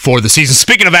for the season.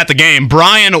 Speaking of at the game,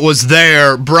 Brian was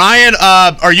there. Brian,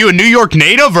 are you a New York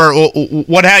native, or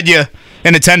what had you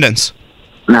in attendance?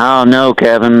 No,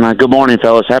 Kevin. Good morning,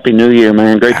 fellas. Happy New Year,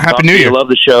 man. Great to Happy New Year. Love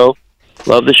the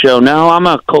show. No, I'm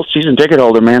a Colts season ticket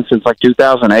holder, man, since like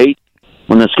 2008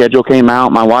 when the schedule came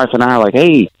out. My wife and I are like,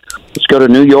 hey, let's go to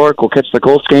New York. We'll catch the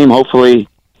Colts game. Hopefully,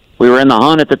 we were in the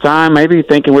hunt at the time, maybe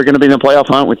thinking we're going to be in the playoff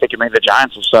hunt. We think maybe the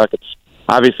Giants will suck. It's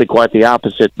obviously quite the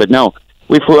opposite. But no,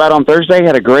 we flew out on Thursday,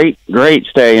 had a great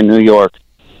stay in New York.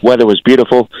 Weather was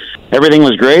beautiful. Everything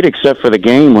was great except for the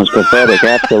game was pathetic,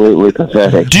 absolutely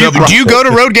pathetic. Do you go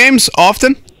to road games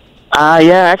often?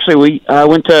 Yeah, actually, we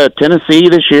went to Tennessee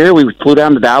this year. We flew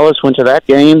down to Dallas, went to that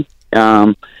game.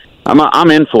 I'm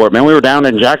in for it, man. We were down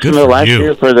in Jacksonville last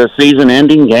year for the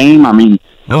season-ending game. I mean,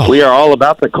 we are all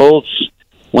about the Colts.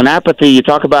 When you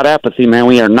talk about apathy, man,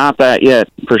 we are not that yet,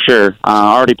 for sure.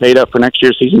 Already paid up for next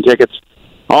year's season tickets.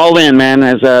 All in, man.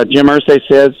 As Jim Irsay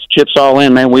says, chips all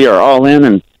in, man. We are all in,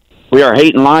 and we are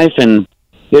hating life, and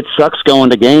it sucks going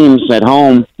to games at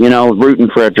home, rooting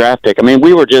for a draft pick. I mean,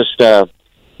 we were just,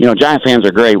 Giant fans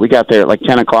are great. We got there at like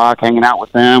 10 o'clock, hanging out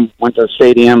with them, went to the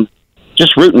stadium,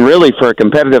 just rooting really for a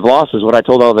competitive loss is what I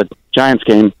told all the Giants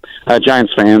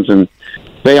fans, and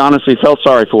they honestly felt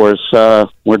sorry for us.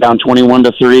 We're down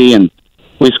 21-3, and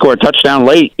we score a touchdown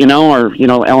late,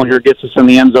 Ehlinger gets us in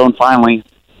the end zone finally,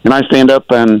 and I stand up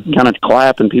and kind of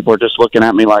clap, and people are just looking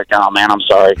at me like, "Oh man, I'm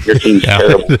sorry, your team's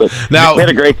terrible." But now, we had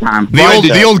a great time.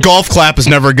 The old golf clap is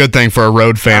never a good thing for a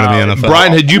road fan of the NFL.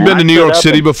 Brian, had you been to New York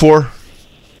City before?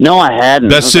 No, I hadn't.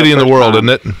 Best city in the world, isn't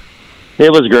it?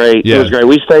 It was great. Yeah. It was great.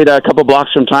 We stayed a couple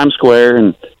blocks from Times Square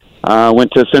and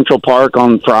went to Central Park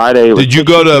on Friday. Did you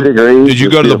go to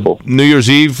the New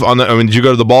Year's Eve did you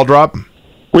go to the ball drop?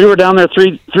 We were down there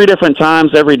three different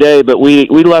times every day, but we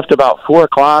left about 4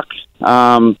 o'clock.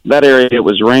 That area, it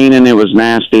was raining. It was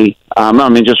nasty.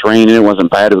 Just raining. It wasn't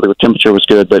bad. The temperature was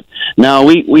good, but no,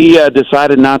 we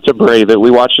decided not to brave it. We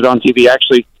watched it on TV.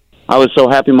 Actually, I was so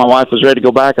happy my wife was ready to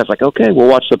go back. I was like, okay, we'll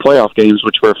watch the playoff games,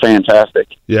 which were fantastic.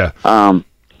 Yeah.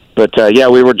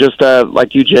 We were just,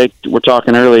 like you, Jake, were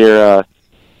talking earlier,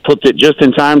 flipped it just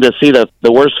in time to see the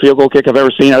worst field goal kick I've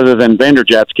ever seen other than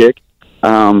Vanderjagt's kick.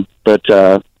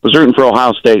 Was rooting for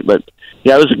Ohio State. But,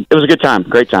 yeah, it was a good time.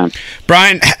 Great time.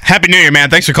 Brian, Happy New Year, man.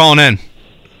 Thanks for calling in.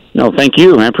 No, thank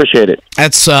you. I appreciate it.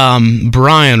 That's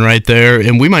Brian right there,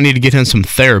 and we might need to get him some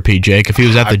therapy, Jake, if he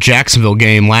was at the Jacksonville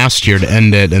game last year to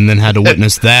end it and then had to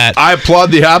witness that. I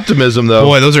applaud the optimism, though.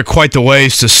 Boy, those are quite the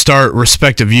ways to start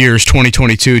respective years,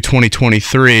 2022,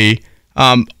 2023.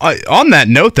 On that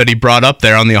note that he brought up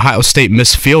there on the Ohio State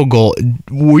missed field goal,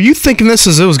 were you thinking this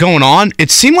as it was going on?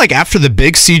 It seemed like after the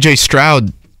big C.J.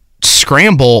 Stroud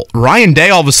scramble, Ryan Day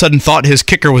all of a sudden thought his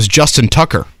kicker was Justin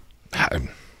Tucker.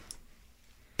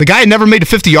 The guy had never made a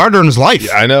 50-yarder in his life.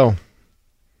 Yeah, I know.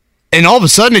 And all of a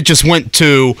sudden, it just went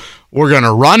to, we're going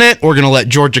to run it, we're going to let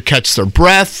Georgia catch their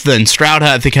breath. Then Stroud,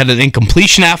 I think, had an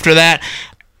incompletion after that.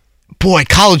 Boy,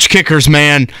 college kickers,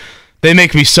 man, they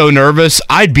make me so nervous.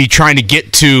 I'd be trying to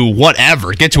get to a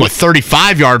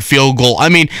 35-yard field goal. I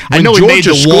mean, I know he made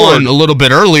the one a little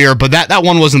bit earlier, but that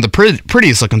one wasn't the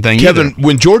prettiest looking thing Kevin, either.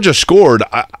 When Georgia scored,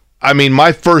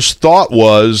 my first thought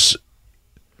was,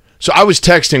 so I was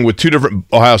texting with two different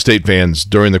Ohio State fans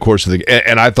during the course of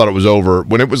and I thought it was over.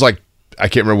 When it was like, I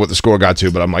can't remember what the score got to,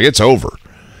 but I'm like, it's over.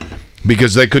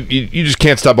 Because you just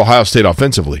can't stop Ohio State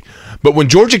offensively. But when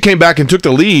Georgia came back and took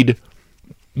the lead,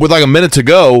 with like a minute to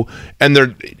go, and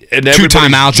they're and two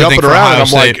timeouts jumping around. And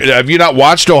I'm like, have you not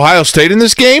watched Ohio State in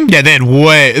this game? Yeah, they had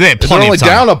plenty they're only of time.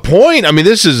 down a point. I mean,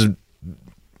 this is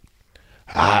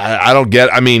I don't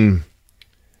get. I mean,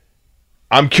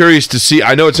 I'm curious to see.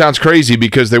 I know it sounds crazy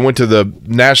because they went to the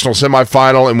national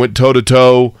semifinal and went toe to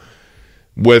toe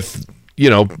with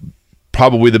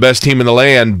probably the best team in the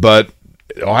land, but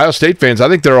Ohio State fans, I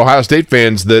think there are Ohio State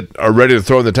fans that are ready to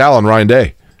throw in the towel on Ryan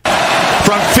Day.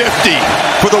 From 50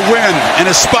 for the win and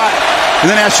a spot in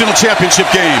the national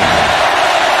championship game.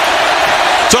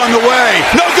 It's on the way.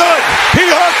 No good. He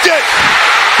hooked it.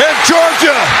 And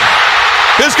Georgia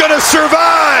is going to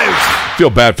survive. Feel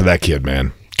bad for that kid,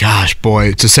 man. Gosh,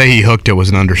 boy, to say he hooked it was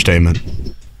an understatement.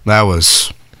 That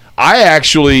was... I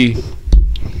actually...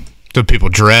 The people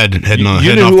dread heading off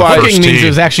the hooking first means it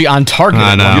was actually on target.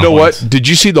 I know. You know what? Did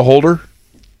you see the holder?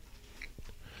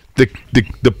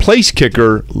 The place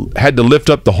kicker had to lift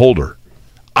up the holder.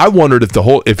 I wondered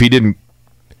if he didn't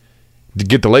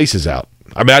get the laces out.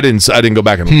 I mean, I didn't go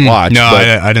back and watch. No,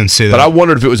 I didn't see that. But I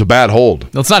wondered if it was a bad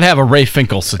hold. Let's not have a Ray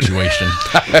Finkel situation.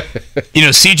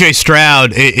 C.J.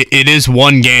 Stroud, it is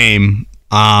one game.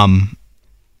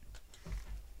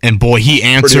 And boy, he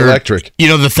answered. Pretty electric.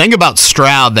 The thing about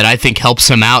Stroud that I think helps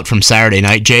him out from Saturday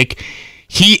night, Jake,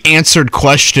 he answered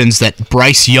questions that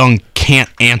Bryce Young can't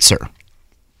answer.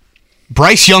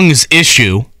 Bryce Young's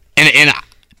issue, and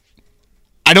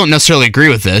I don't necessarily agree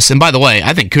with this. And by the way,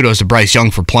 I think kudos to Bryce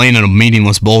Young for playing in a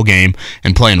meaningless bowl game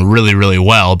and playing really, really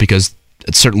well, because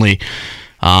it certainly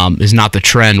is not the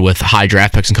trend with high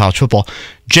draft picks in college football.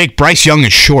 Jake, Bryce Young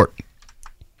is short.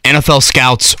 NFL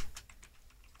scouts,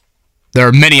 there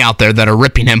are many out there that are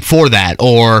ripping him for that,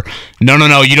 or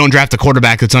no, you don't draft a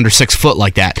quarterback that's under 6 foot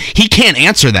like that. He can't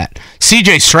answer that.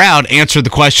 C.J. Stroud answered the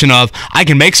question of, I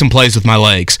can make some plays with my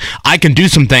legs. I can do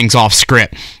some things off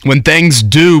script. When things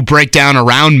do break down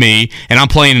around me and I'm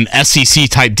playing an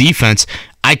SEC-type defense,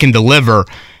 I can deliver.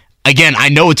 Again, I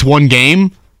know it's one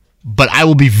game, but I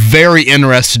will be very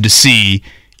interested to see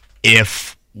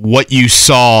if what you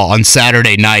saw on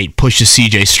Saturday night pushes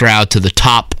C.J. Stroud to the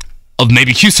top of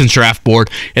maybe Houston's draft board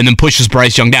and then pushes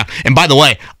Bryce Young down. And by the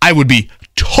way, I would be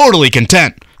totally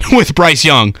content with Bryce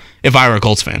Young if I were a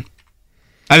Colts fan.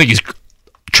 I think he's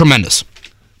tremendous.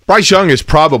 Bryce Young is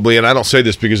probably, and I don't say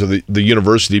this because of the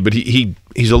university, but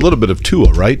he's a little bit of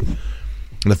Tua, right?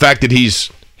 And the fact that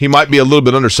he might be a little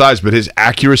bit undersized, but his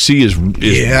accuracy is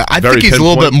yeah, I very think he's pinpoint. a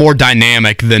little bit more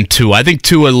dynamic than Tua. I think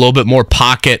Tua a little bit more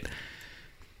pocket,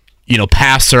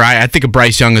 passer. I think of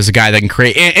Bryce Young as a guy that can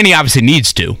create, and he obviously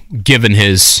needs to, given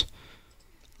his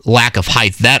lack of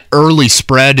height. That early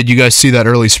spread, did you guys see that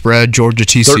early spread, Georgia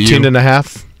TCU?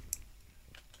 13.5.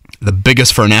 The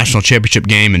biggest for a national championship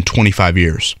game in 25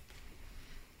 years.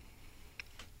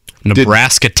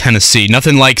 Nebraska, Tennessee.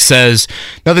 Nothing says,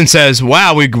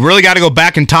 wow, we really got to go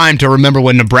back in time to remember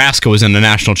when Nebraska was in the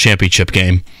national championship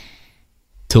game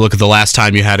to look at the last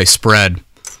time you had a spread.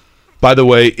 By the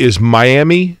way, is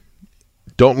Miami...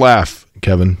 Don't laugh,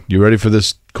 Kevin. You ready for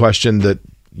this question that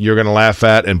you're going to laugh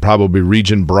at, and probably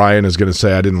Regent Brian is going to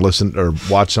say I didn't listen or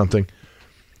watch something?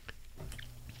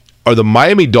 Are the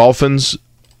Miami Dolphins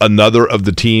another of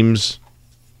the teams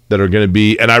that are going to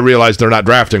be, and I realize they're not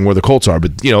drafting where the Colts are,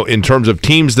 but in terms of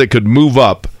teams that could move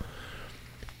up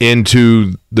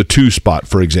into the 2 spot,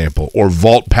 for example, or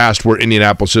vault past where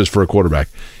Indianapolis is for a quarterback,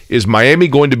 is Miami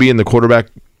going to be in the quarterback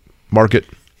market?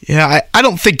 Yeah, I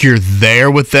don't think you're there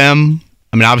with them.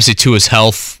 I mean, obviously, Tua's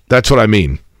health. That's what I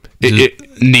mean.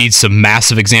 It needs some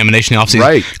massive examination in the offseason.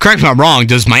 Right. Correct me if I'm wrong.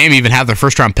 Does Miami even have their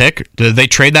first-round pick? Did they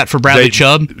trade that for Bradley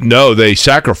Chubb? No, they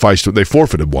sacrificed it. They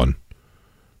forfeited one,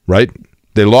 right?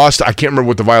 They lost. I can't remember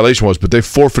what the violation was, but they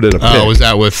forfeited a pick. Oh, was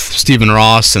that with Stephen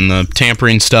Ross and the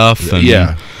tampering stuff? And,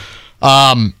 yeah.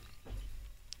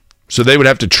 So they would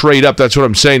have to trade up. That's what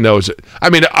I'm saying, though.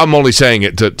 I'm only saying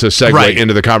it to segue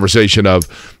into the conversation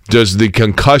of, does the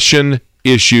concussion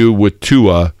issue with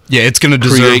Tua it's going to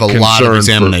deserve a lot of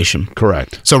examination.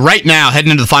 Correct. So right now,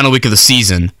 heading into the final week of the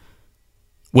season,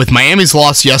 with Miami's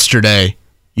loss yesterday,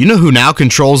 you know who now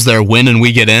controls their win and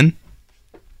we get in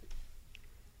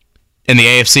the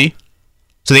AFC?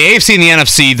 So the AFC and the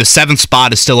NFC, the 7th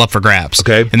spot is still up for grabs.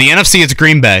 Okay. In the NFC, it's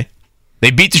Green Bay. They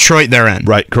beat Detroit, they're in.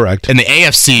 Right, correct. In the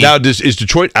AFC... Now, is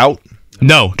Detroit out?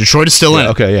 No, Detroit is still in.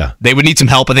 Okay, yeah. They would need some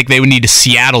help. I think they would need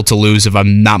Seattle to lose, if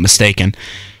I'm not mistaken.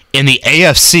 In the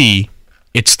AFC,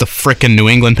 it's the frickin' New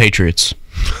England Patriots.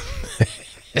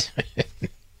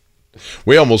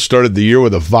 We almost started the year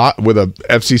with a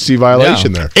FCC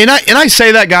violation there. And I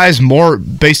say that, guys, more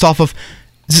based off of,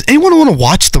 does anyone want to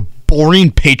watch the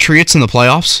boring Patriots in the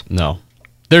playoffs? No.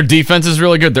 Their defense is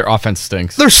really good. Their offense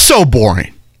stinks. They're so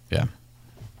boring. Yeah.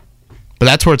 But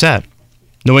that's where it's at.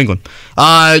 New England.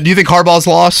 Do you think Harbaugh's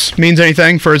loss means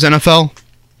anything for his NFL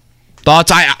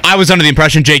thoughts? I was under the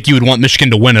impression, Jake, you would want Michigan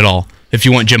to win it all if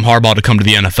you want Jim Harbaugh to come to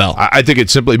the NFL. I think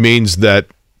it simply means that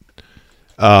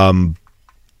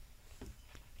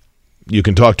you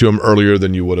can talk to him earlier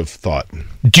than you would have thought.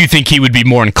 Do you think he would be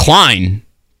more inclined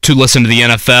to listen to the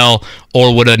NFL,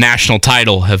 or would a national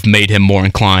title have made him more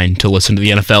inclined to listen to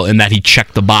the NFL in that he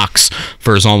checked the box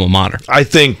for his alma mater? I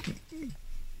think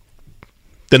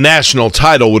the national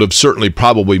title would have certainly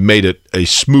probably made it a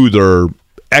smoother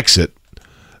exit,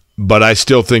 but I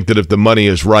still think that if the money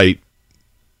is right,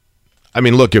 I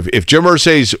mean, look, if Jim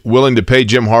Irsay's willing to pay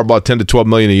Jim Harbaugh $10 to $12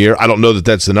 million a year, I don't know that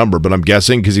that's the number, but I'm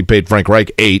guessing because he paid Frank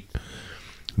Reich $8,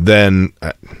 then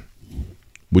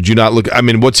would you not look? I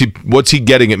mean, what's he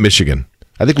getting at Michigan?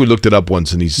 I think we looked it up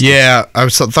once, and he's thought it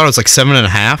was like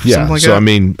 7.5. Yeah, something like so that. I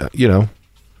mean,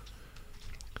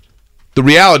 the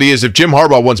reality is, if Jim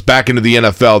Harbaugh wants back into the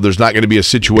NFL, there's not going to be a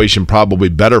situation probably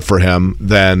better for him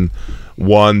than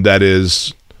one that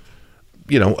is,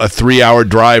 a 3-hour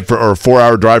drive or a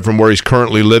 4-hour drive from where he's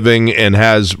currently living and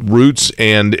has roots,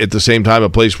 and at the same time a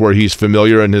place where he's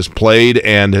familiar and has played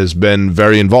and has been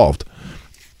very involved.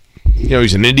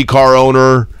 He's an IndyCar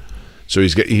owner, so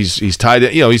he's tied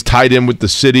in. He's tied in with the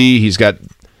city. He's got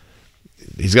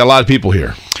a lot of people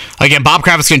here. Again, Bob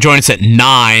Kravitz going to join us at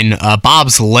 9.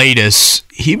 Bob's latest,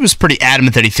 he was pretty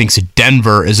adamant that he thinks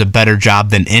Denver is a better job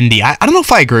than Indy. I don't know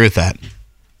if I agree with that.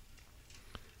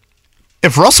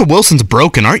 If Russell Wilson's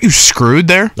broken, aren't you screwed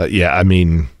there? Yeah, I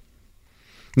mean,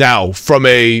 now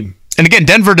and again,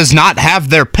 Denver does not have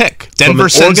their pick. Denver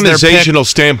from an organizational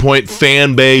standpoint,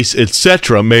 fan base,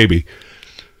 etc., maybe.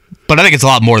 But I think it's a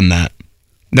lot more than that.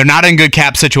 They're not in good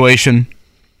cap situation,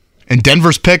 and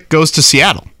Denver's pick goes to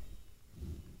Seattle.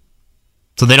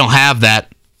 So they don't have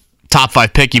that top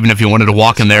 5 pick, even if you wanted to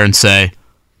walk in there and say,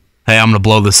 hey, I'm going to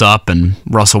blow this up, and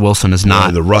Russell Wilson is not.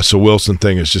 Yeah, the Russell Wilson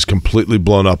thing is just completely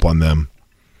blown up on them.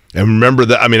 And remember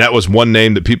that, I mean, that was one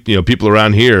name that people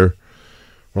around here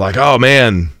were like, oh,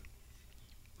 man,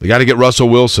 they got to get Russell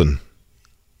Wilson.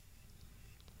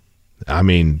 I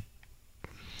mean.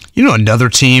 Another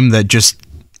team that just,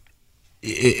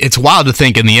 it's wild to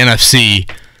think in the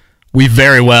NFC, we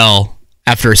very well,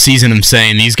 after a season of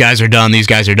saying these guys are done,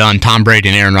 Tom Brady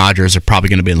and Aaron Rodgers are probably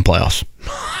going to be in the playoffs.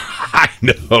 I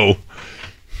know.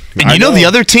 And the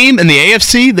other team in the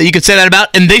AFC that you could say that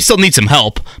about, and they still need some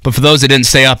help, but for those that didn't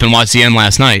stay up and watch the end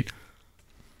last night,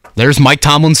 there's Mike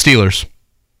Tomlin's Steelers.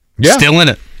 Yeah. Still in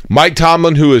it. Mike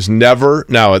Tomlin, who has never,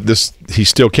 he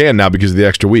still can now because of the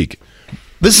extra week.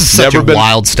 This is such a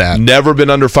wild stat. Never been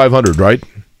under 500, right?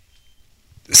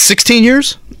 16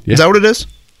 years? Yeah. Is that what it is?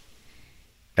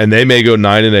 And they may go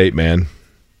 9-8, man.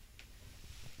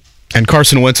 And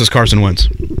Carson Wentz is Carson Wentz.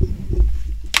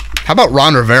 How about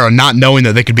Ron Rivera not knowing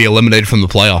that they could be eliminated from the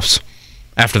playoffs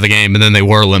after the game, and then they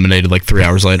were eliminated like 3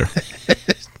 hours later?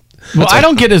 Well, I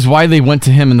don't get is why they went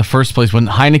to him in the first place when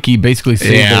Heineke basically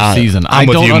saved their season. I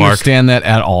don't understand that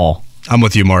at all. I'm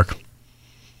with you, Mark.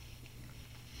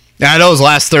 Yeah, I know it was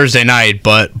last Thursday night,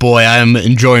 but boy, I'm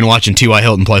enjoying watching T.Y.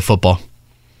 Hilton play football.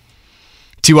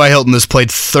 T.Y. Hilton has played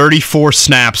 34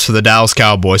 snaps for the Dallas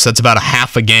Cowboys. That's about a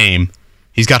half a game.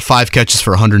 He's got 5 catches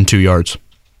for 102 yards.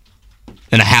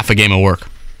 And a half a game of work.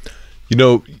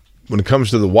 When it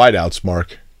comes to the wideouts,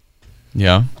 Mark.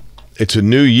 Yeah. It's a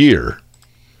new year,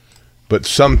 but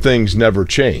some things never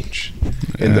change.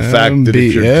 And the fact that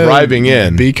if you're driving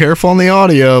in, be careful on the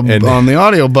audio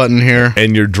button here.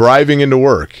 And you're driving into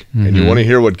work, and you want to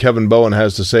hear what Kevin Bowen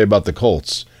has to say about the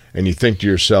Colts, and you think to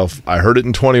yourself, I heard it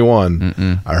in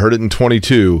 21, I heard it in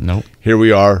 22. Nope. Here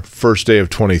we are, first day of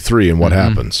 23, and what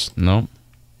happens? Nope.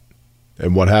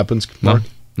 And what happens, Mark?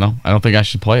 No, I don't think I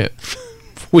should play it.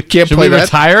 We can't Should play we that.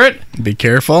 retire it? Be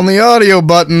careful on the audio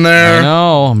button there. I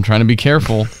know. I'm trying to be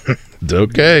careful. It's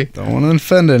okay. Don't want to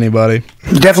offend anybody.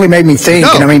 It definitely made me think.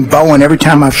 No. And I mean, Bowen, every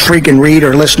time I freaking read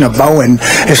or listen to Bowen,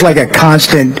 it's like a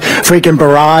constant freaking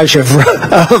barrage of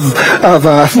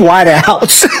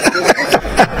wideouts.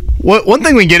 One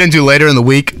thing we can get into later in the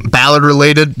week, Ballard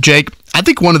related, Jake, I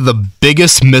think one of the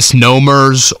biggest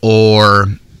misnomers or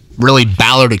really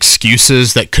Ballard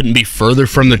excuses that couldn't be further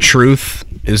from the truth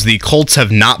is the Colts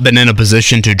have not been in a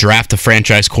position to draft a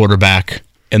franchise quarterback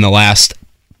in the last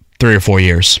 3 or 4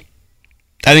 years.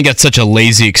 I think that's such a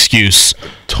lazy excuse.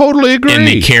 Totally agree. In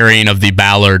the carrying of the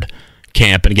Ballard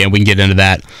camp. And again, we can get into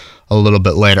that a little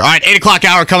bit later. All right, 8 o'clock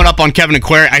hour coming up on Kevin and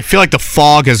Query. I feel like the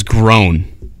fog has grown.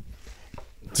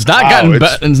 It's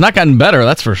not gotten better,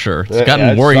 that's for sure. It's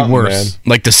gotten worse. Man.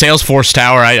 Like the Salesforce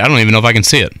Tower, I don't even know if I can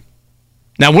see it.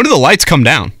 Now, when do the lights come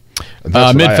down?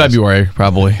 Mid-February,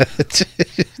 probably.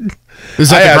 Is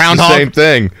that the groundhog? The same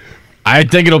thing. I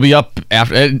think it'll be up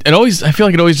after. I feel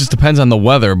like it always just depends on the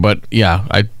weather, but yeah,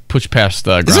 I push past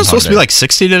the groundhog. Is it supposed to be like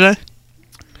 60 today?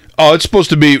 Oh, it's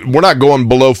supposed to be. We're not going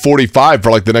below 45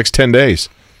 for like the next 10 days.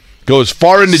 Go as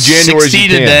far into January as you can.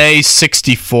 60 today,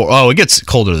 64. Oh, it gets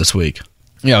colder this week.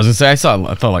 Yeah, I was going to say, I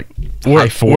thought like high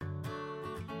 4.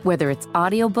 Whether it's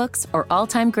audiobooks or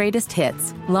all-time greatest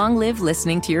hits, long live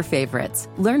listening to your favorites.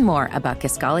 Learn more about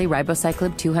Kisqali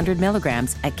Ribociclib 200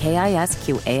 milligrams at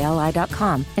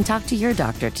KISQALI.com and talk to your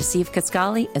doctor to see if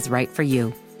Kisqali is right for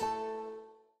you.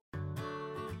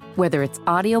 Whether it's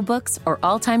audiobooks or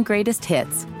all-time greatest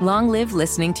hits, long live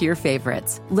listening to your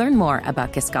favorites. Learn more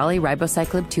about Kisqali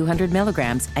Ribociclib 200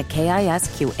 milligrams at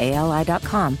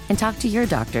KISQALI.com and talk to your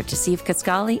doctor to see if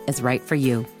Kisqali is right for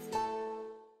you.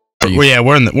 Well, yeah,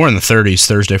 we're in the 30s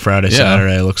Thursday, Friday,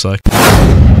 Saturday, it looks like.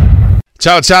 That's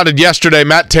how it sounded yesterday.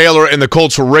 Matt Taylor and the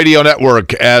Colts Radio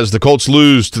Network as the Colts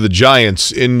lose to the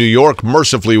Giants in New York.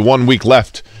 Mercifully, 1 week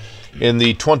left in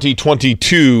the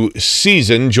 2022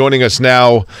 season. Joining us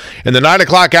now in the 9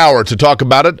 o'clock hour to talk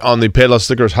about it on the Payless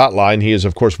Liquors hotline. He is,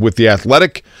 of course, with The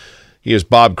Athletic. He is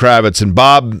Bob Kravitz. And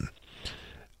Bob,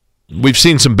 we've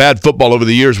seen some bad football over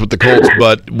the years with the Colts,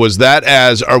 but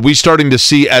are we starting to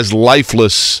see as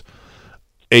lifeless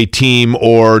a team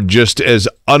or just as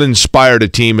uninspired a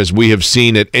team as we have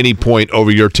seen at any point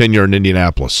over your tenure in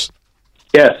Indianapolis?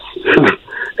 Yes.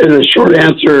 And the short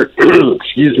answer,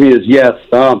 is yes.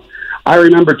 I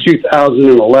remember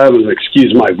 2011,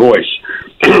 excuse my voice.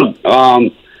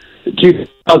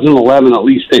 2011, at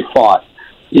least they fought.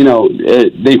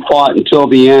 They fought until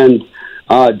the end.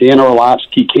 Dan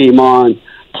Orlovsky came on,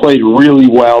 played really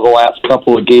well the last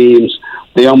couple of games.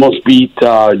 They almost beat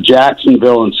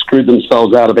Jacksonville and screwed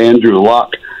themselves out of Andrew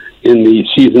Luck in the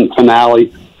season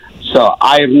finale. So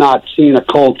I have not seen a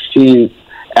Colts team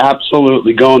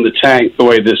absolutely go in the tank the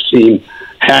way this team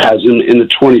has in the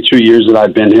 22 years that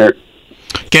I've been here.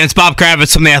 Again, it's Bob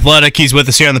Kravitz from The Athletic. He's with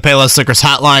us here on the Payless Liquors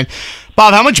hotline.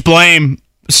 Bob, how much blame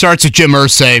starts with Jim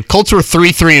Irsay? Colts were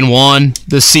 3-1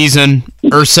 this season.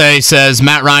 Irsay says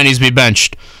Matt Ryan needs to be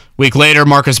benched. Week later,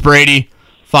 Marcus Brady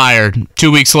fired. 2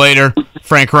 weeks later,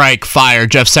 Frank Reich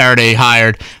fired. Jeff Saturday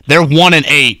hired. They're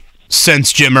 1-8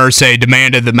 since Jim Irsay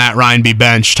demanded that Matt Ryan be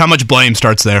benched. How much blame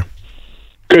starts there?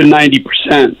 Good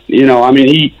 90%.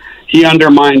 He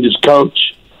undermined his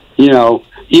coach. He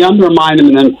undermined him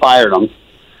and then fired him.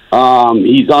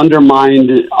 He's undermined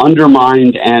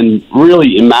and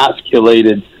really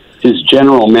emasculated his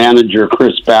general manager,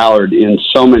 Chris Ballard, in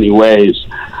so many ways.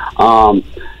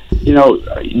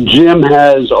 Jim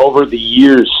has, over the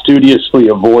years, studiously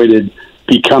avoided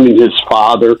becoming his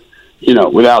father,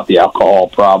 without the alcohol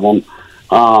problem.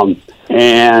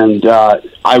 And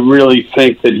I really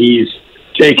think that he's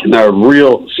taken a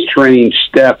real strange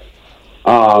step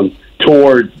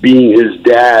toward being his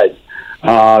dad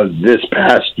this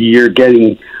past year,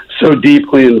 getting so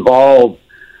deeply involved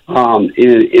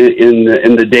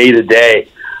in the day-to-day.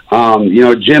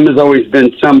 Jim has always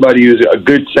been somebody who's a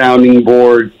good sounding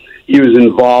board. He was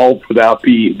involved without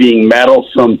being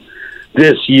meddlesome.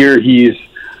 This year he's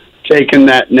taken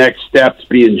that next step to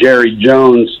being Jerry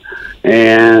Jones.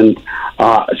 And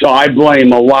so I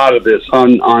blame a lot of this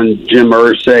on Jim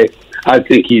Irsay. I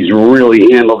think he's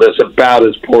really handled this about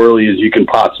as poorly as you can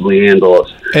possibly handle a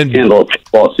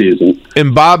football season.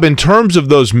 And Bob, in terms of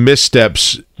those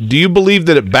missteps, do you believe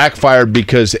that it backfired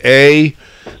because A,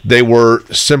 they were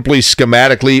simply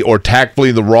schematically or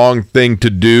tactfully the wrong thing to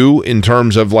do in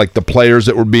terms of like the players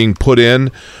that were being put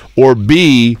in, or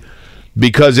B,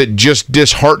 because it just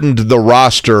disheartened the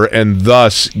roster and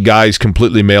thus guys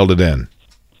completely mailed it in?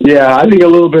 Yeah, I think a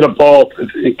little bit of both. I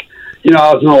think,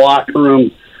 I was in the locker room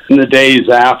in the days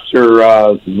after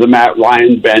the Matt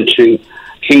Ryan benching,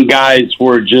 and guys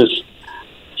were just,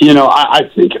 I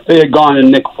think if they had gone to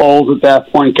Nick Foles at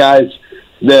that point, guys,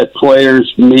 that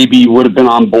players maybe would have been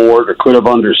on board or could have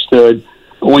understood.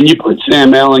 But when you put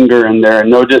Sam Ehlinger in there,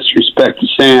 and no disrespect to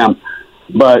Sam,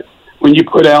 but when you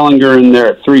put Ehlinger in there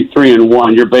at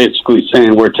 3-1, you're basically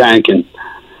saying we're tanking.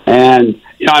 And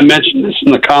I mentioned this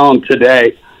in the column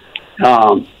today.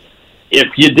 If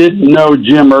you didn't know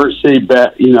Jim Irsay,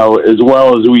 as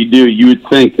well as we do, you would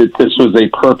think that this was a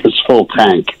purposeful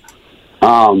tank,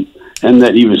 and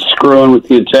that he was screwing with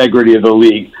the integrity of the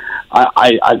league.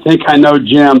 I think I know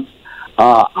Jim.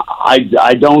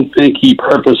 I don't think he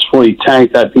purposefully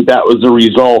tanked. I think that was a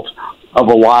result of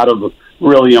a lot of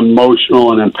really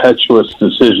emotional and impetuous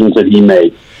decisions that he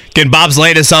made. Again, Bob's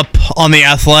latest up on The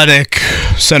Athletic.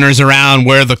 centers around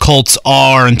where the Colts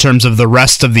are in terms of the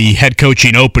rest of the head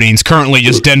coaching openings. Currently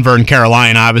just Denver and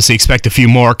Carolina. Obviously expect a few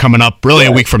more coming up really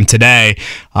a week from today.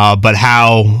 But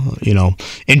how,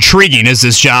 intriguing is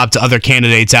this job to other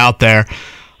candidates out there?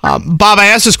 Bob, I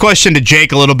asked this question to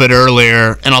Jake a little bit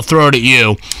earlier, and I'll throw it at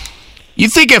you. You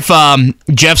think if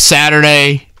Jeff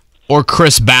Saturday or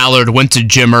Chris Ballard went to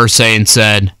Jim Irsay and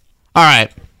said, all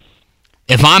right,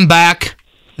 if I'm back,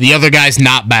 the other guy's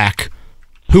not back,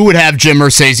 who would have Jim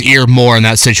Irsay's ear more in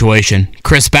that situation?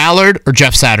 Chris Ballard or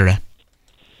Jeff Saturday?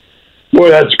 Boy,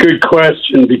 that's a good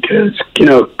question because,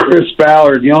 Chris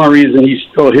Ballard, the only reason he's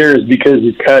still here is because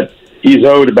he's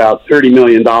owed about $30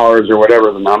 million or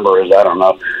whatever the number is. I don't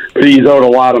know. But he's owed a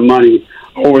lot of money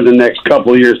over the next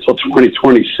couple of years till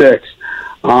 2026.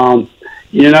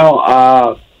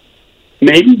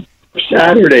 Maybe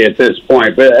Saturday at this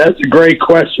point. But that's a great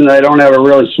question that I don't have a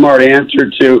really smart answer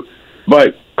to.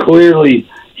 But clearly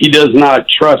he does not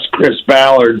trust Chris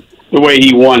Ballard the way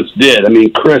he once did. I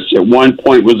mean, Chris at one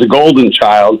point was a golden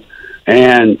child.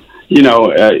 And,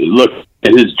 look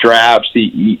at his drafts.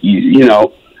 He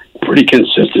pretty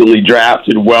consistently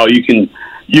drafted well. You can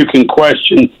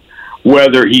question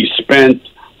whether he spent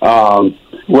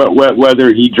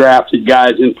whether he drafted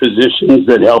guys in positions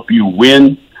that help you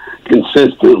win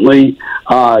consistently.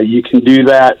 You can do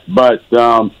that, but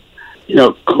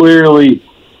clearly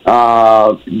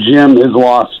Jim has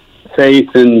lost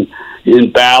faith in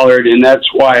Ballard, and that's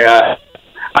why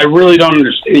I really don't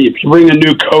understand. If you bring a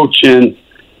new coach in,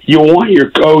 you want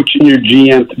your coach and your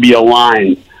GM to be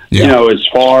aligned. Yeah. As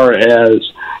far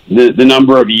as the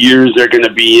number of years they're going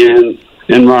to be in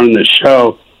and running the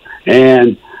show.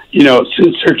 And,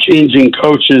 since they're changing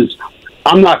coaches,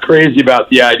 I'm not crazy about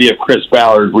the idea of Chris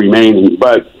Ballard remaining.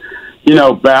 But,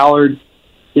 Ballard,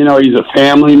 he's a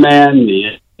family man.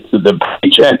 The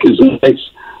paycheck is nice.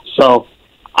 So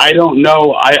I don't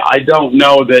know. I don't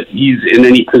know that he's in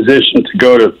any position to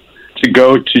go to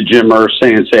Jim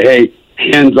Irsay and say, hey,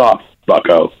 hands off,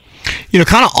 bucko.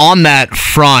 Kind of on that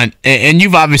front, and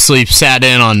you've obviously sat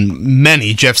in on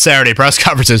many Jeff Saturday press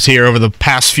conferences here over the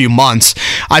past few months.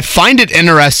 I find it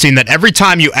interesting that every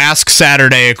time you ask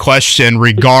Saturday a question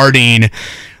regarding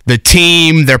the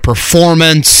team, their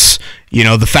performance,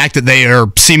 the fact that they are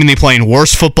seemingly playing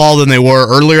worse football than they were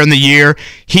earlier in the year,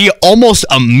 he almost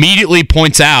immediately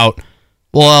points out,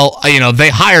 well, they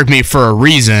hired me for a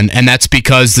reason, and that's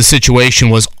because the situation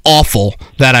was awful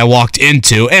that I walked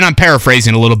into. And I'm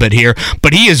paraphrasing a little bit here,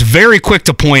 but he is very quick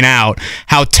to point out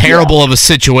how terrible of a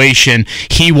situation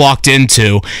he walked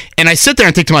into. And I sit there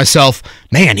and think to myself,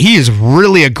 man, he is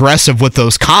really aggressive with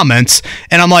those comments.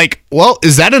 And I'm like, well,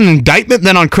 is that an indictment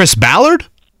then on Chris Ballard?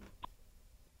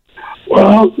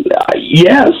 Well,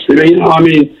 yes.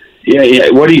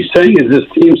 What he's saying is this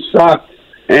team sucked,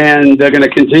 and they're going to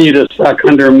continue to suck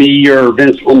under me or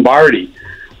Vince Lombardi.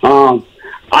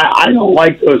 I don't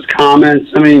like those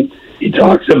comments. I mean, he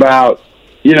talks about,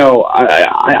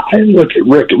 I look at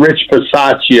Rich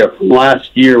Bisaccia from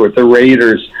last year with the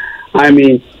Raiders. I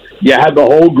mean, you had the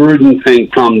whole Gruden thing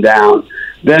come down.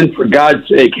 Then, for God's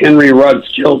sake, Henry Ruggs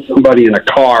killed somebody in a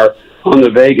car on the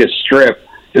Vegas Strip,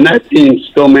 and that team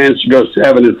still managed to go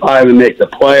 7-5 and make the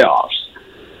playoffs.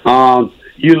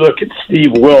 You look at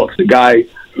Steve Wilks, the guy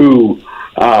who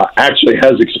actually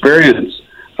has experience,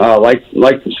 like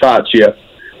Bisaccia,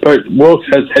 but Wilks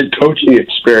has head coaching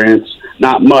experience,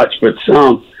 not much, but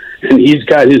some, and he's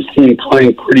got his team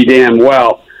playing pretty damn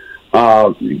well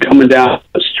coming down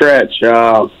the stretch.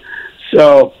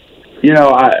 So,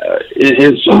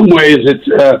 in some ways,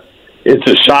 it's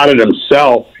a shot at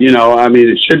himself.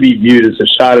 It should be viewed as a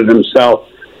shot at himself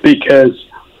because,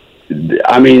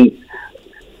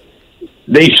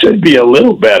 they should be a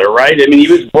little better, right? I mean,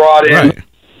 he was brought in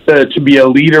to be a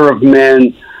leader of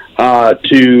men,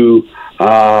 to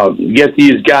get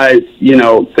these guys,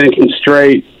 thinking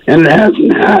straight, and it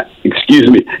hasn't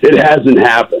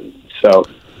happened. So,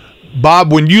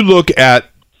 Bob, when you look at,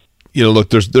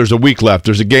 there's a week left,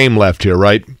 there's a game left here,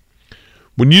 right?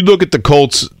 When you look at the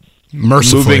Colts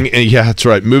moving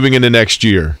into next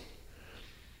year,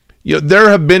 there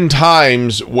have been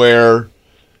times where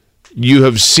you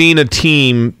have seen a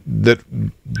team that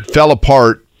fell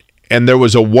apart and there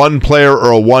was a one player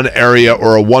or a one area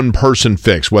or a one person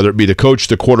fix, whether it be the coach,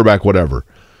 the quarterback, whatever.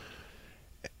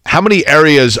 How many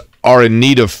areas are in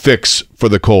need of fix for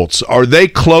the Colts? Are they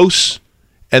close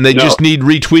and they just need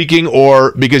retweaking,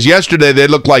 or because yesterday they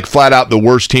looked like flat out the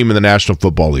worst team in the National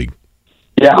Football League?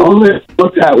 Yeah, it's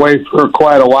looked that way for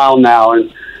quite a while now.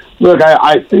 And look,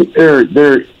 I think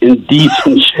they're in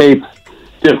decent shape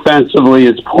defensively.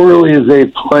 As poorly as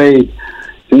they've played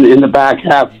in the back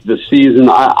half of the season,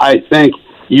 I think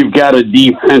you've got a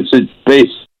defense that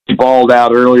basically balled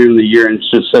out earlier in the year and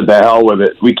just said, the hell with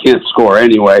it. We can't score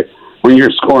anyway. When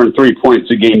you're scoring 3 points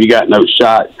a game, you got no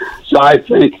shot. So I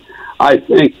think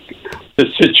the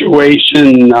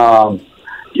situation,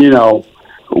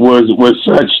 was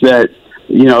such that,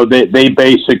 they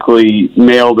basically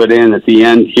mailed it in at the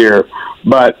end here.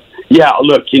 But, yeah,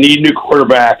 look, you need a new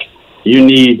quarterback. You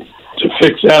need to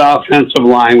fix that offensive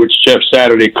line, which Jeff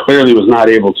Saturday clearly was not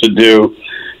able to do.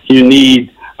 You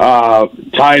need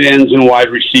tight ends and wide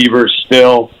receivers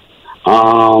still.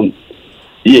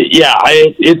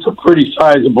 It's a pretty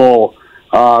sizable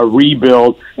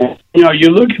rebuild. And, you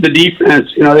look at the defense.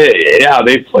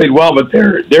 They've played well, but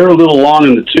they're a little long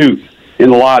in the tooth in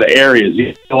a lot of areas. You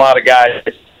have a lot of guys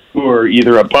who are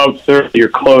either above 30 or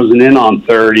closing in on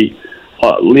 30.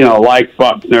 Like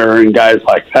Buckner and guys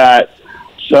like that.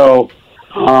 So,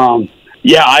 I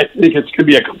think it's going to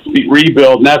be a complete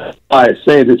rebuild, and that's why I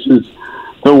say this is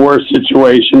the worst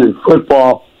situation in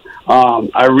football.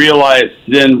 I realize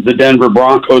then the Denver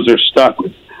Broncos are stuck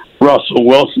with Russell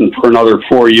Wilson for another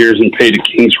 4 years and paid a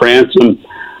king's ransom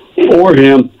for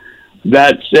him.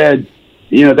 That said,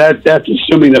 that's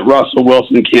assuming that Russell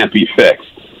Wilson can't be fixed.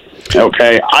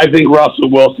 Okay, I think Russell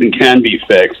Wilson can be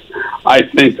fixed. I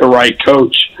think the right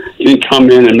coach can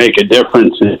come in and make a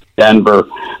difference in Denver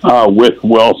with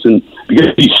Wilson,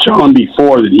 because he's shown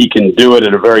before that he can do it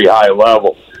at a very high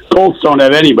level. Colts don't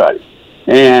have anybody,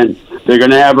 and they're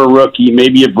going to have a rookie,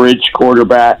 maybe a bridge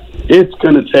quarterback. It's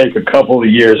going to take a couple of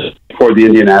years before the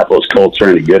Indianapolis Colts are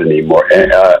any good anymore,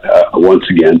 once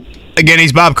again. Again,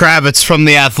 he's Bob Kravitz from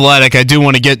The Athletic. I do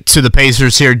want to get to the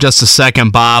Pacers here just a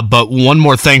second, Bob, but one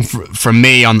more thing from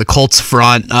me on the Colts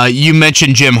front. You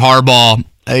mentioned Jim Harbaugh.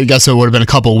 I guess it would have been a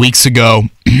couple of weeks ago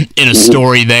in a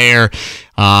story there.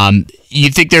 You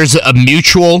think there's a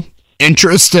mutual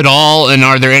interest at all, and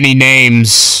are there any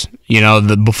names,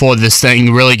 before this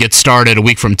thing really gets started a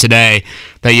week from today,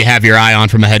 that you have your eye on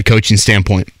from a head coaching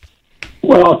standpoint?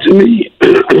 Well, to me,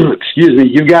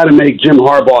 you got to make Jim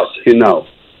Harbaugh say no.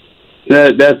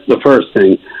 That's the first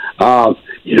thing.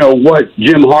 What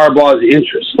Jim Harbaugh's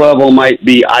interest level might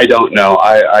be, I don't know.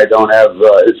 I don't have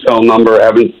his phone number. I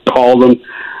haven't called him.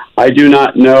 I do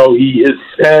not know. He has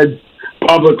said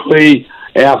publicly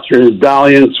after his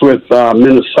dalliance with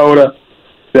Minnesota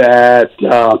that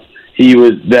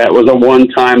that was a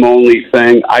one-time only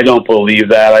thing. I don't believe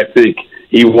that. I think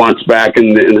he wants back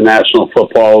in the National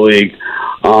Football League.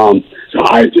 So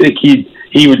I think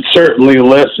he would certainly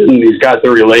listen. He's got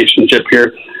the relationship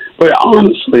here. But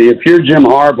honestly, if you're Jim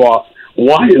Harbaugh,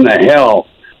 why in the hell,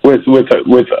 with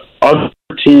other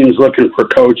teams looking for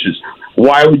coaches,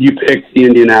 why would you pick the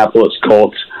Indianapolis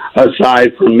Colts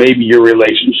aside from maybe your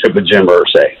relationship with Jim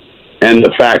Irsay and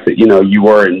the fact that you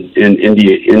were in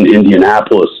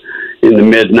Indianapolis in the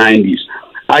mid-'90s?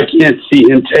 I can't see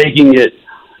him taking it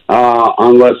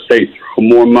unless they throw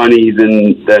more money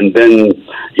than the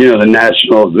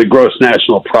gross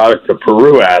national product of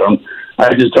Peru at him.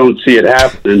 I just don't see it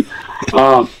happening.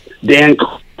 Dan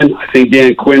Quinn, I think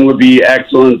Dan Quinn would be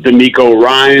excellent. D'Amico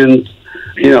Ryans,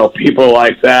 people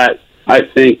like that. I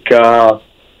think there's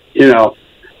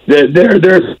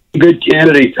good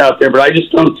candidates out there, but I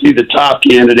just don't see the top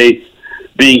candidates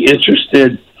being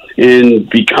interested in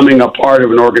becoming a part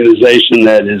of an organization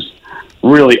that is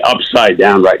really upside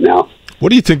down right now. What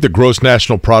do you think the gross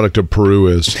national product of Peru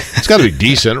is? It's got to be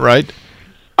decent, right?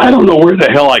 I don't know where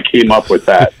the hell I came up with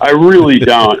that. I really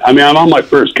don't. I mean, I'm on my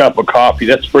first cup of coffee.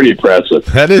 That's pretty impressive.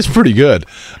 That is pretty good.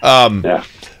 Yeah.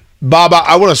 Bob,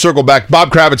 I want to circle back. Bob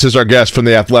Kravitz is our guest from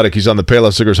The Athletic. He's on the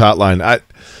Payless Liquors hotline.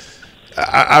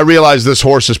 I realize this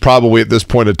horse is probably at this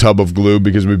point a tub of glue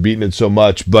because we've beaten it so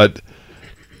much, but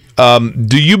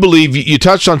do you believe, you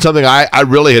touched on something I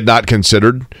really had not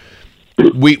considered.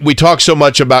 We talk so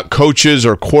much about coaches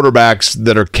or quarterbacks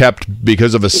that are kept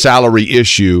because of a salary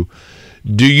issue.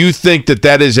 Do you think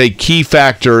that is a key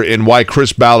factor in why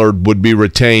Chris Ballard would be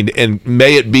retained, and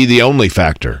may it be the only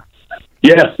factor?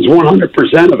 Yes, it's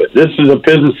 100% of it. This is a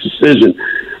business decision.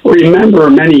 Remember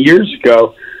many years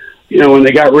ago, when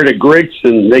they got rid of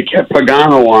Grigson, they kept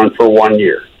Pagano on for 1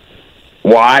 year.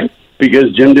 Why?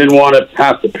 Because Jim didn't want to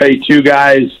have to pay two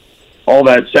guys all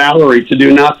that salary to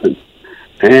do nothing.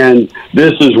 And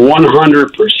this is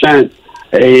 100%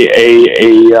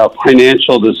 a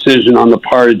financial decision on the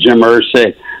part of Jim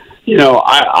Irsay.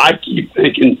 I keep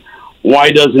thinking,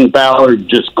 why doesn't Ballard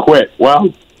just quit?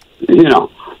 Well,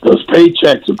 those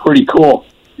paychecks are pretty cool.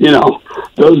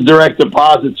 Those direct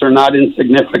deposits are not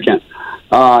insignificant.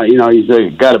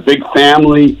 He's got a big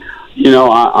family.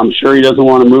 I'm sure he doesn't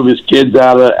want to move his kids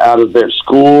out of their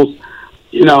schools.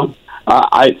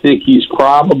 I think he's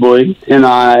probably, and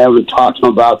I haven't talked to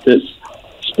him about this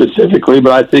specifically,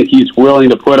 but I think he's willing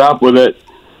to put up with it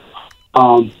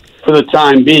for the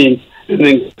time being and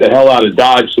then get the hell out of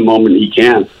Dodge the moment he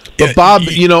can. But Bob,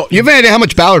 you know, you have any idea how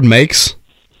much Ballard makes?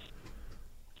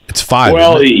 It's 5.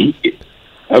 Well,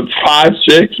 5,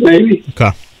 6, maybe.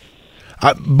 Okay.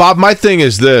 Bob, my thing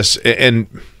is this, and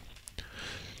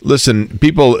listen,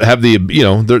 people have the, you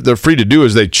know, they're free to do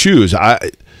as they choose. I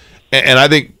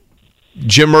think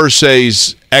Jim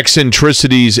Irsay's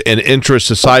eccentricities and interests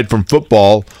aside from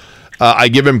football, I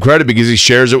give him credit because he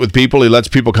shares it with people. He lets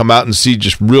people come out and see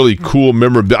just really cool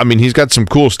memorabilia. I mean, he's got some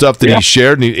cool stuff that he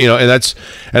shared, and and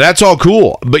that's all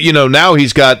cool. But now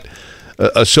he's got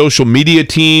a social media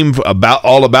team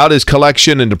all about his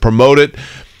collection and to promote it.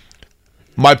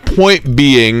 My point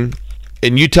being,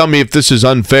 and you tell me if this is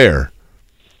unfair,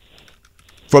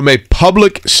 from a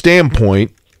public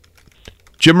standpoint,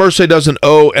 Jim Irsay doesn't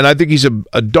owe, and I think he's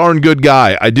a darn good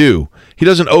guy. I do. He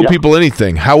doesn't owe people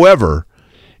anything. However,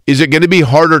 is it going to be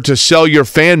harder to sell your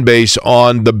fan base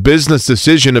on the business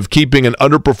decision of keeping an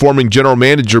underperforming general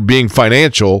manager being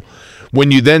financial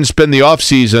when you then spend the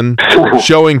offseason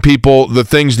showing people the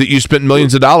things that you spent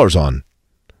millions of dollars on?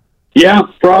 Yeah,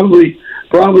 probably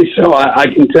so. I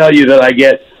can tell you that I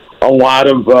get a lot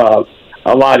of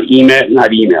email,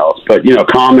 not emails, but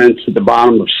comments at the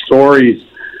bottom of stories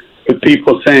with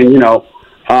people saying,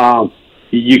 as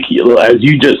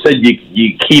you just said,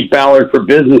 you keep Ballard for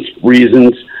business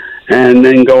reasons, and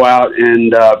then go out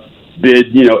and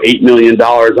bid $8 million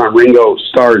on Ringo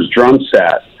Starr's drum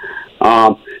set.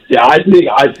 I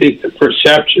think the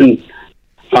perception.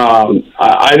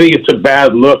 I think it's a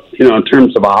bad look, in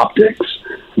terms of optics.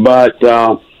 But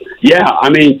I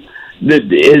mean,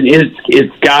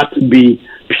 it's got to be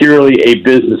purely a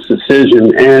business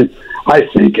decision, and I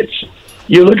think it's.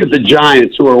 You look at the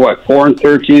Giants, who were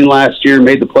 4-13 last year,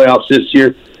 made the playoffs this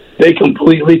year. They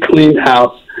completely cleaned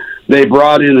house. They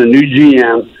brought in a new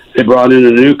GM. They brought in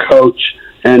a new coach,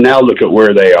 and now look at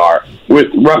where they are with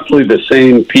roughly the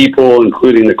same people,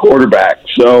 including the quarterback.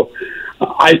 So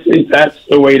I think that's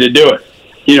the way to do it.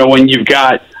 When you've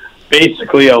got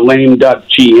basically a lame duck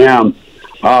GM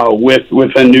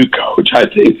with a new coach, I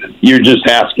think you're just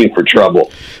asking for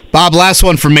trouble. Bob, last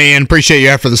one for me, and appreciate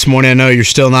your effort this morning. I know you're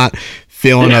still not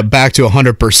feeling back to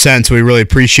 100%, so we really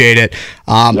appreciate it.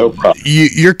 No problem.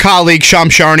 Your colleague,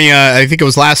 Shams Charania, I think it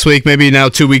was last week, maybe now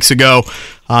 2 weeks ago,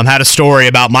 had a story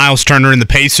about Miles Turner and the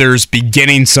Pacers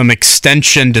beginning some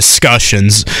extension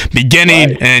discussions.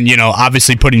 And,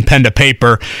 obviously putting pen to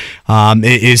paper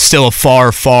is still a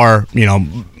far,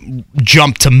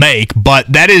 jump to make,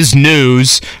 but that is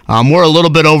news. We're a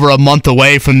little bit over a month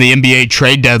away from the NBA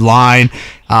trade deadline.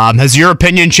 Has your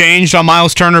opinion changed on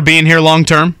Miles Turner being here long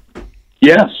term?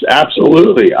 Yes,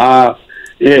 absolutely.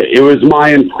 It was my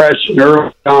impression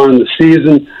early on in the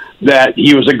season that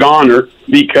he was a goner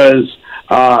because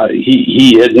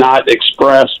he had not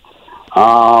expressed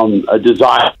a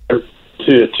desire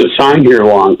to sign here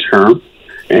long term,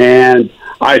 and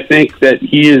I think that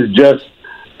he is just.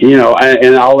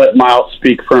 And I'll let Miles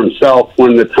speak for himself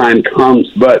when the time comes,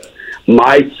 but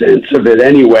my sense of it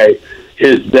anyway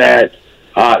is that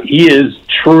he is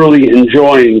truly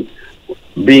enjoying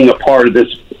being a part of this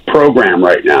program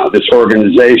right now, this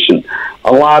organization.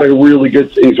 A lot of really good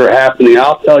things are happening.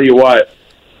 I'll tell you what,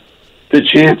 the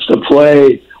chance to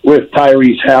play with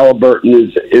Tyrese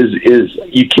Halliburton is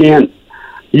you can't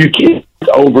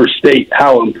overstate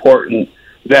how important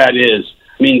that is.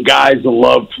 I mean, guys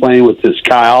love playing with this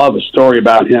guy. I'll have a story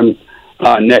about him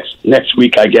next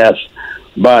week, I guess.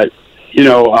 But,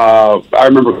 I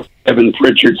remember Kevin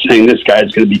Pritchard saying this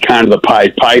guy's going to be kind of the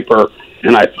Pied Piper.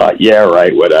 And I thought, yeah,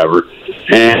 right, whatever.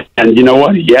 And you know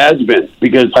what? He has been,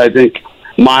 because I think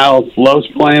Miles loves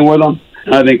playing with him.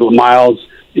 And I think Miles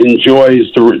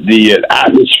enjoys the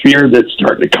atmosphere that's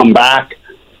starting to come back.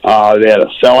 They had a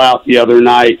sellout the other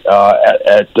night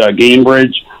at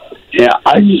Gamebridge. Yeah,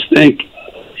 I just think,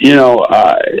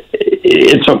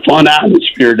 it's a fun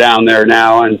atmosphere down there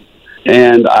now, and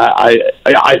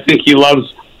I think he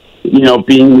loves,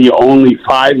 being the only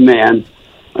 5-man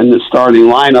in the starting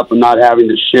lineup and not having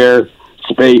to share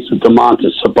space with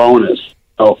Domantas Sabonis.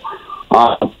 So,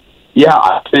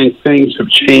 I think things have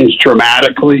changed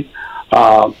dramatically.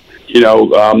 Miles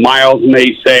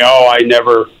may say, "Oh, I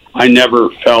never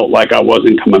felt like I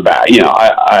wasn't coming back."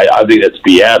 I think that's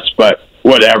BS, but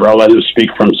whatever. I'll let him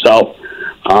speak for himself.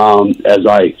 As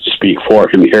I speak for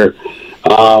him here.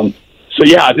 I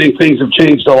think things have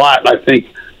changed a lot, and I think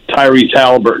Tyrese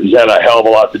Halliburton's had a hell of a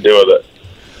lot to do with it.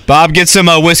 Bob, get some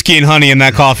whiskey and honey in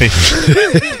that coffee.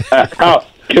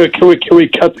 Can we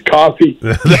cut the coffee?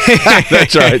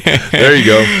 That's right. There you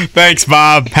go. Thanks,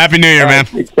 Bob. Happy New Year, man.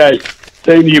 Okay.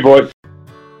 Same to you, boy.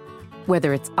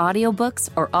 Whether it's audiobooks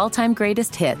or all-time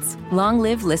greatest hits, long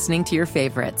live listening to your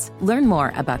favorites. Learn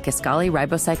more about Kisqali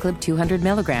Ribociclib 200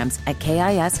 milligrams at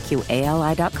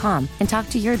KISQALI.com and talk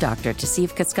to your doctor to see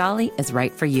if Kisqali is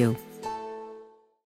right for you.